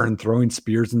barbed wire and throwing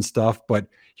spears and stuff. But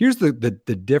here's the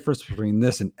difference between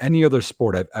this and any other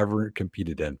sport I've ever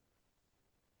competed in.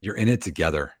 You're in it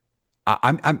together.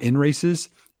 I'm in races,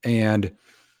 and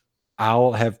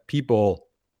I'll have people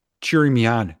cheering me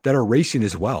on that are racing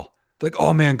as well. Like,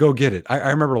 oh man, go get it. I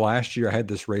remember last year I had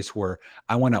this race where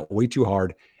I went out way too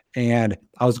hard, and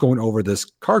I was going over this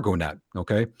cargo net.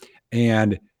 Okay.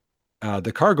 And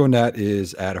the cargo net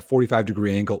is at a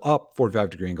 45-degree angle up,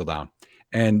 45-degree angle down.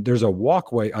 And there's a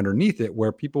walkway underneath it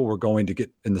where people were going to get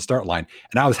in the start line.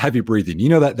 And I was heavy breathing.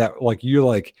 That like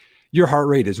your heart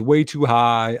rate is way too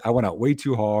high. I went out way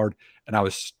too hard, and I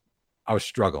was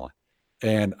struggling.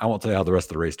 And I won't tell you how the rest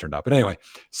of the race turned out. But anyway,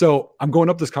 so I'm going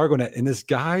up this cargo net, and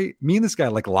me and this guy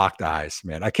like locked eyes,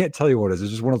 man. I can't tell you what it is.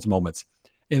 It's just one of those moments.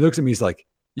 And he looks at me, he's like,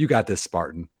 "You got this,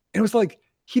 Spartan." And it was like,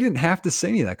 he didn't have to say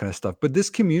any of that kind of stuff. But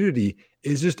this community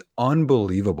is just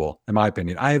unbelievable, in my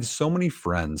opinion. I have so many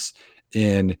friends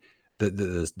in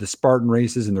the Spartan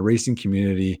races and the racing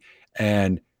community.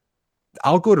 And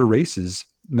I'll go to races,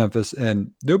 Memphis,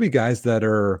 and there'll be guys that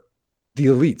are the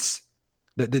elites,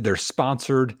 that they're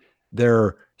sponsored,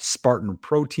 they're Spartan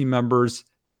Pro team members,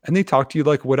 and they talk to you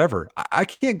like whatever. I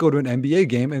can't go to an NBA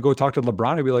game and go talk to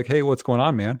LeBron and be like, "Hey, what's going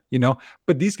on, man?"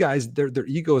 But these guys, their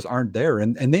egos aren't there,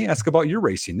 and they ask about your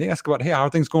racing. They ask about, "Hey, how are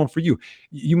things going for you?"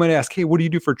 You might ask, "Hey, what do you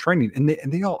do for training?" And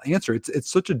they all answer.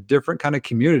 It's such a different kind of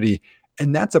community,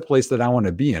 and that's a place that I want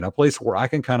to be in, a place where I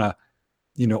can kind of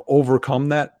overcome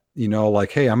that.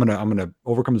 Like, hey, I'm gonna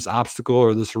overcome this obstacle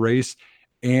or this race,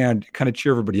 and kind of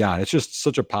cheer everybody on. It's just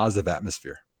such a positive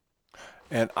atmosphere.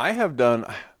 And I've done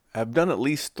at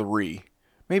least three,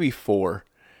 maybe four.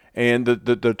 And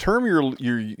the term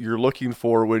you're looking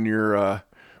for when you're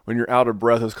out of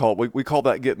breath is called, we call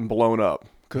that getting blown up.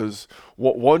 Because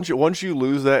once you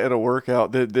lose that in a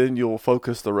workout, then you'll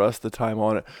focus the rest of the time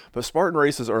on it. But Spartan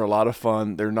races are a lot of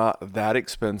fun. They're not that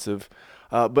expensive.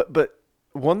 But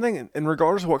one thing, in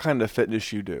regards to what kind of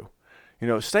fitness you do,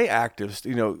 stay active,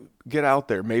 get out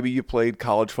there. Maybe you played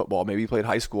college football. Maybe you played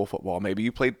high school football. Maybe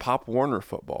you played Pop Warner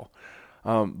football.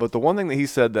 But the one thing that he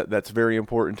said that's very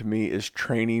important to me is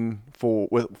training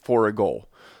for a goal.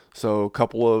 So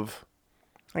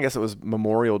I guess it was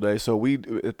Memorial Day. So we,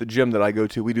 at the gym that I go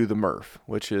to, we do the Murph,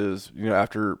 which is,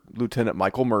 after Lieutenant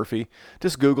Michael Murphy.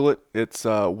 Just Google it. It's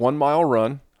a 1 mile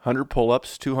run, 100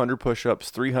 pull-ups, 200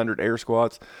 push-ups, 300 air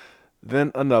squats,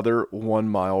 then another 1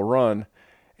 mile run.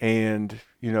 And,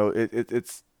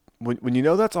 it's when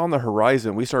that's on the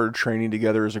horizon, we started training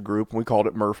together as a group, and we called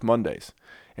it Murph Mondays.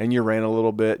 And you ran a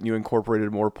little bit, and you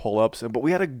incorporated more pull-ups, but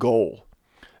we had a goal.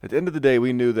 At the end of the day,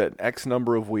 we knew that X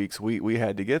number of weeks we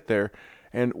had to get there.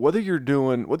 And whether your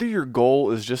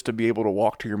goal is just to be able to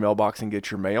walk to your mailbox and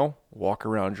get your mail, walk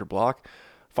around your block,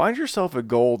 find yourself a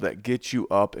goal that gets you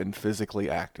up and physically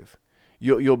active.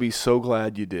 You'll be so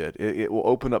glad you did. It will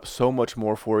open up so much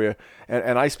more for you.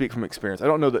 And I speak from experience. I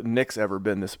don't know that Nick's ever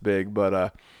been this big, but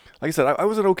like I said, I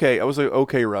was an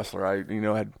okay wrestler. I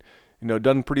had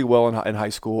done pretty well in high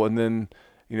school, and then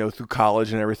through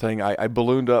college and everything, I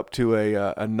ballooned up to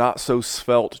a not so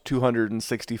svelte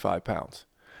 265 pounds.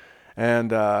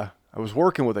 And I was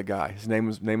working with a guy. His name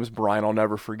was Brian. I'll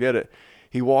never forget it.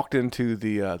 He walked into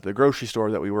the grocery store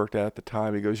that we worked at the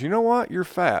time. He goes, "You know what? You're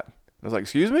fat." I was like,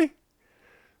 "Excuse me?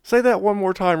 Say that one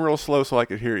more time real slow so I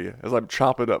could hear you," as I'm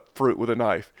chopping up fruit with a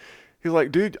knife. He's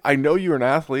like, "Dude, I know you're an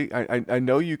athlete. I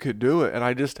know you could do it." And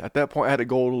I just, at that point, I had a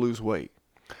goal to lose weight.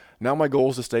 Now my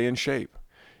goal is to stay in shape.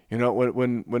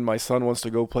 When my son wants to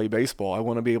go play baseball, I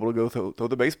want to be able to go throw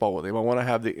the baseball with him. I want to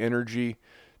have the energy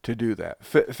to do that.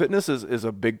 Fitness is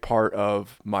a big part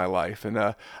of my life. And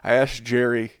I asked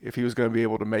Jerry if he was going to be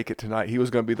able to make it tonight. He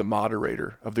was going to be the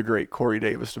moderator of the great Corey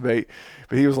Davis debate.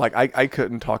 But he was like, I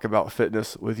couldn't talk about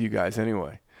fitness with you guys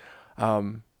anyway.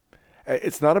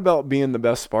 It's not about being the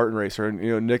best Spartan racer.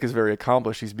 And, Nick is very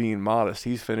accomplished. He's being modest.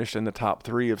 He's finished in the top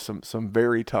 3 of some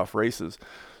very tough races.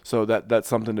 So that's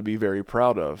something to be very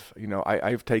proud of.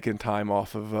 I've taken time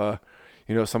off of,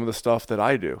 some of the stuff that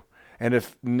I do. And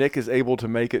if Nick is able to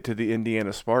make it to the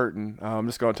Indiana Spartan, I'm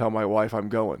just going to tell my wife I'm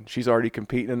going. She's already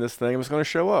competing in this thing. I'm just going to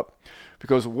show up.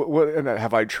 Because and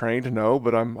have I trained? No,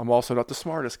 but I'm also not the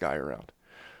smartest guy around.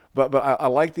 But I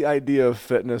like the idea of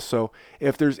fitness. So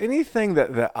if there's anything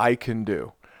that I can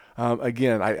do,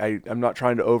 Again, I'm not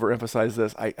trying to overemphasize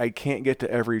this. I can't get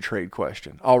to every trade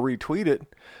question. I'll retweet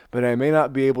it, but I may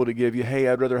not be able to give you, hey,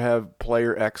 I'd rather have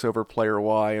player X over player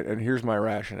Y, and here's my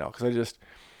rationale. Because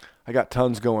I got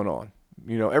tons going on.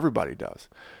 Everybody does.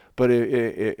 But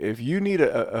if you need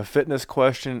a fitness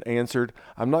question answered,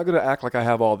 I'm not going to act like I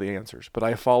have all the answers. But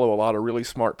I follow a lot of really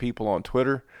smart people on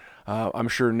Twitter. I'm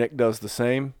sure Nick does the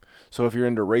same. So if you're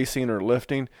into racing or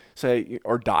lifting,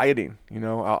 or dieting,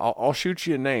 I'll shoot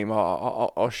you a name.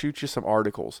 I'll shoot you some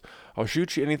articles. I'll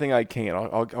shoot you anything I can.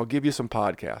 I'll give you some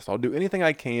podcasts. I'll do anything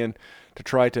I can to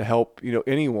try to help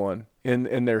anyone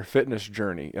in their fitness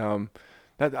journey.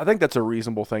 I think that's a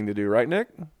reasonable thing to do, right, Nick?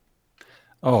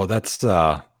 Oh, that's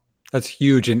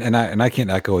huge, and I can't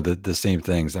echo the same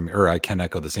things. I mean, or I can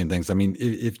echo the same things. I mean,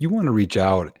 if you want to reach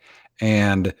out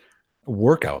and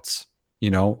workouts,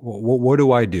 what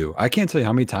do I do? I can't tell you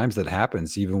how many times that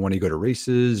happens, even when you go to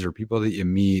races or people that you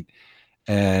meet.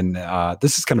 And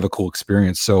this is kind of a cool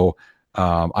experience. So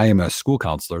I am a school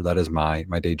counselor. That is my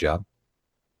day job.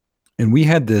 And we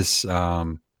had this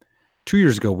 2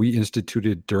 years ago. We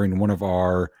instituted during one of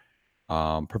our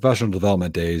professional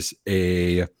development days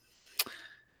I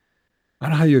don't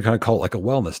know how you kind of call it, like a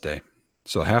wellness day.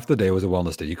 So half the day was a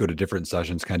wellness day. You go to different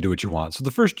sessions, kind of do what you want. So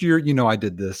the first year, I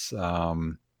did this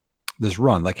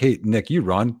run, like, hey, Nick, you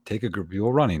run, take a group of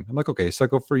people running. I'm like, okay. So I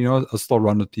go for, a slow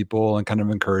run with people and kind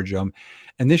of encourage them.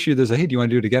 And this year there's hey, do you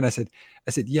want to do it again? I said,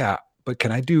 yeah, but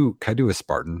can I do a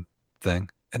Spartan thing?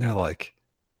 And they're like,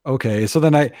 okay. So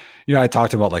then I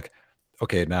talked about like,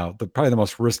 okay, now probably the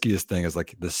most riskiest thing is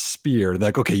like the spear.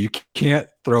 Like, okay, you can't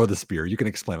throw the spear. You can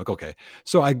explain. Like, okay.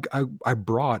 So I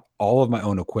brought all of my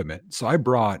own equipment. So I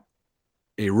brought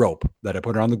a rope that I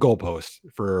put around the goalpost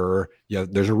for,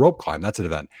 there's a rope climb. That's an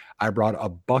event. I brought a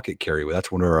bucket carry.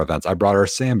 That's one of our events. I brought our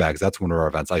sandbags. That's one of our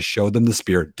events. I showed them the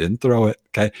spear, didn't throw it.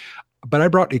 Okay. But I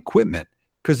brought equipment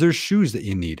because there's shoes that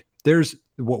you need. There's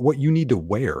what you need to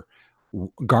wear.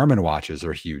 Garmin watches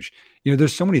are huge.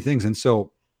 There's so many things. And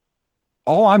so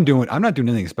all I'm not doing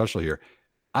anything special here.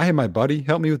 I had my buddy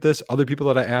help me with this. Other people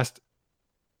that I asked,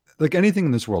 like anything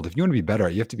in this world, if you want to be better,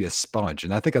 you have to be a sponge.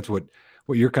 And I think that's what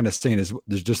you're kind of saying is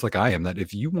there's just like I am, that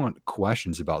if you want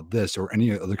questions about this or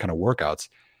any other kind of workouts,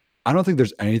 I don't think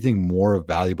there's anything more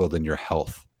valuable than your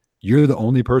health. You're the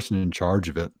only person in charge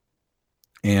of it.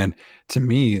 And to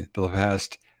me, the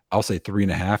past, I'll say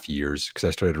 3.5 years, because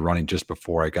I started running just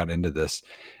before I got into this,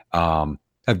 have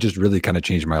just really kind of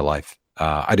changed my life.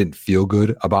 I didn't feel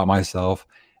good about myself.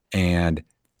 And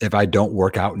if I don't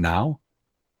work out now,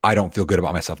 I don't feel good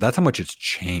about myself. That's how much it's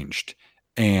changed.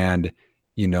 And,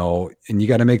 and you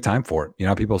got to make time for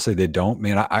it. People say they don't,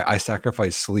 man, I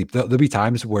sacrifice sleep. There'll be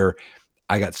times where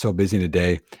I got so busy in a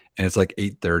day and it's like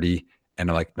 8:30 and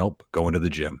I'm like, nope, going to the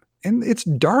gym and it's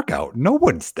dark out. No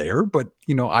one's there, but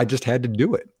I just had to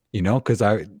do it, cause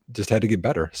I just had to get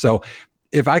better. So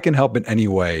if I can help in any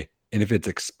way, and if it's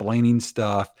explaining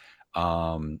stuff,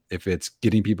 if it's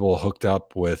getting people hooked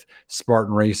up with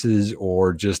Spartan races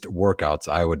or just workouts,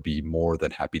 I would be more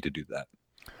than happy to do that.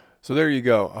 So there you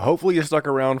go. Hopefully you stuck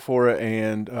around for it,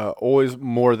 and always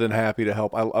more than happy to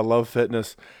help. I love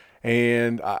fitness,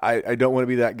 and I don't want to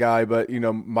be that guy, but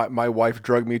my wife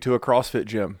drugged me to a CrossFit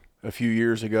gym a few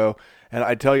years ago, and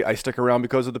I tell you, I stick around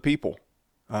because of the people.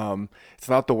 It's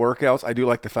not the workouts. I do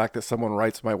like the fact that someone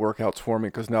writes my workouts for me,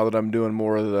 because now that I'm doing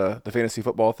more of the fantasy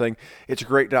football thing, it's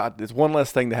great. It's one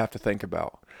less thing to have to think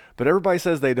about. But everybody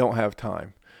says they don't have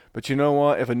time. But you know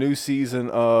what? If a new season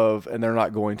and they're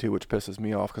not going to, which pisses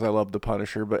me off because I love The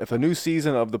Punisher, but if a new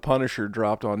season of The Punisher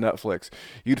dropped on Netflix,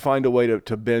 you'd find a way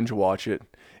to binge watch it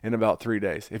in about 3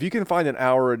 days. If you can find an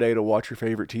hour a day to watch your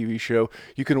favorite TV show,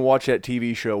 you can watch that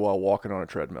TV show while walking on a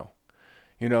treadmill.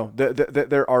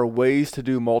 There are ways to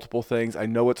do multiple things. I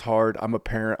know it's hard. I'm a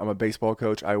parent. I'm a baseball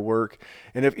coach. I work.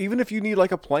 And even if you need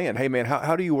like a plan, hey man,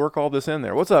 how do you work all this in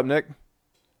there? What's up, Nick?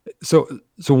 So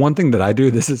one thing that I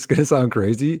do, this is going to sound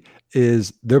crazy,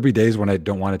 is there'll be days when I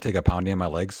don't want to take a pounding on my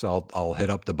legs. So I'll hit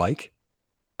up the bike.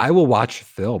 I will watch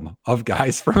film of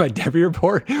guys from my Debbie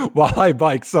report while I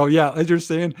bike. So yeah, as you're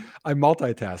saying, I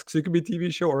multitask. So it could be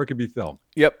TV show or it could be film.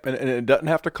 Yep, and it doesn't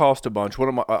have to cost a bunch.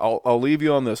 I'll leave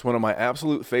you on this. One of my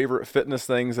absolute favorite fitness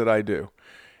things that I do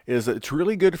is that it's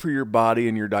really good for your body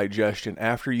and your digestion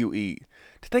after you eat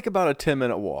to take about a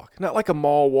 10-minute walk. Not like a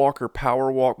mall walk or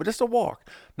power walk, but just a walk.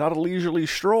 Not a leisurely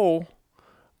stroll,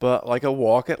 but like a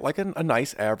walk at like a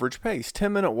nice average pace.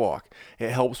 10-minute walk. It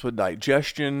helps with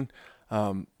digestion.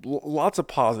 Lots of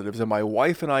positives, and my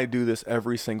wife and I do this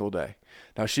every single day.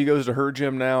 Now she goes to her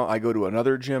gym now, I go to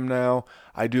another gym now,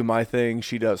 I do my thing,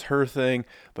 she does her thing,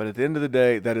 but at the end of the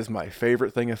day, that is my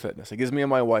favorite thing of fitness. It gives me and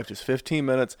my wife just 15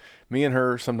 minutes, me and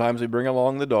her, sometimes we bring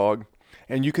along the dog,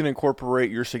 and you can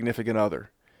incorporate your significant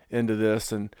other into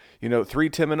this. And 3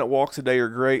 10-minute walks a day are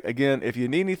great. Again, if you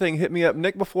need anything, hit me up.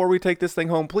 Nick, before we take this thing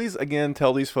home, please again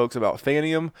tell these folks about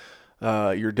Fanium,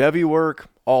 your Devi work,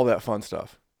 all that fun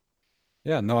stuff.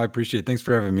 Yeah, no, I appreciate it. Thanks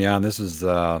for having me on. This is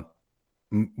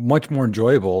much more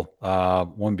enjoyable.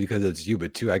 One, because it's you,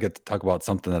 but two, I get to talk about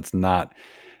something that's not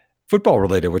football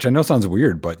related, which I know sounds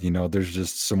weird, but there's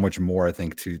just so much more, I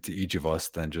think, to each of us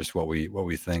than just what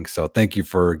we think. So thank you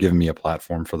for giving me a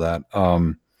platform for that.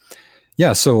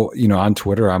 Yeah, so on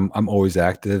Twitter, I'm always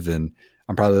active, and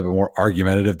I'm probably a little bit more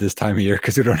argumentative this time of year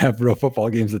because we don't have real football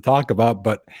games to talk about.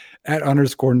 But at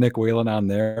 _ Nick Whalen on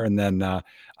there, and then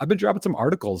I've been dropping some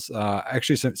articles,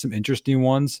 actually some interesting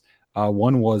ones.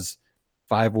 One was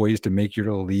 5 ways to make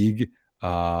your league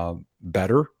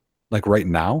better, like right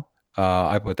now.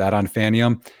 I put that on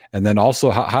Fanium. And then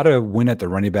also how to win at the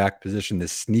running back position the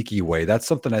sneaky way. That's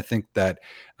something I think that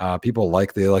people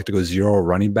like. They like to go zero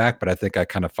running back, but I think I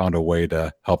kind of found a way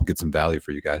to help get some value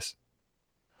for you guys.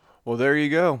 Well, there you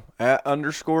go. At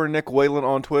 _ Nick Whalen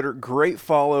on Twitter. Great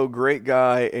follow, great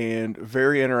guy, and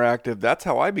very interactive. That's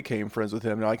how I became friends with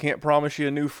him. Now, I can't promise you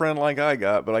a new friend like I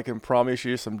got, but I can promise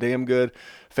you some damn good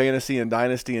fantasy and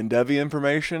dynasty and Devi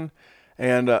information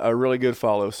and a really good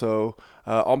follow. So,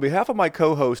 on behalf of my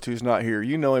co-host who's not here,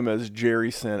 you know him as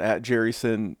Jerry Sin, at Jerry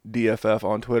Sin DFF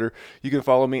on Twitter. You can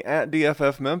follow me at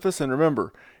DFF Memphis. And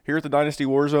remember, here at the Dynasty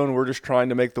Warzone, we're just trying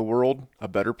to make the world a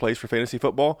better place for fantasy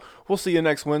football. We'll see you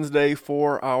next Wednesday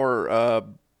for our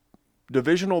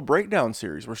divisional breakdown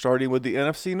series. We're starting with the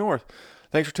NFC North.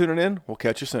 Thanks for tuning in. We'll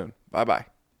catch you soon. Bye-bye.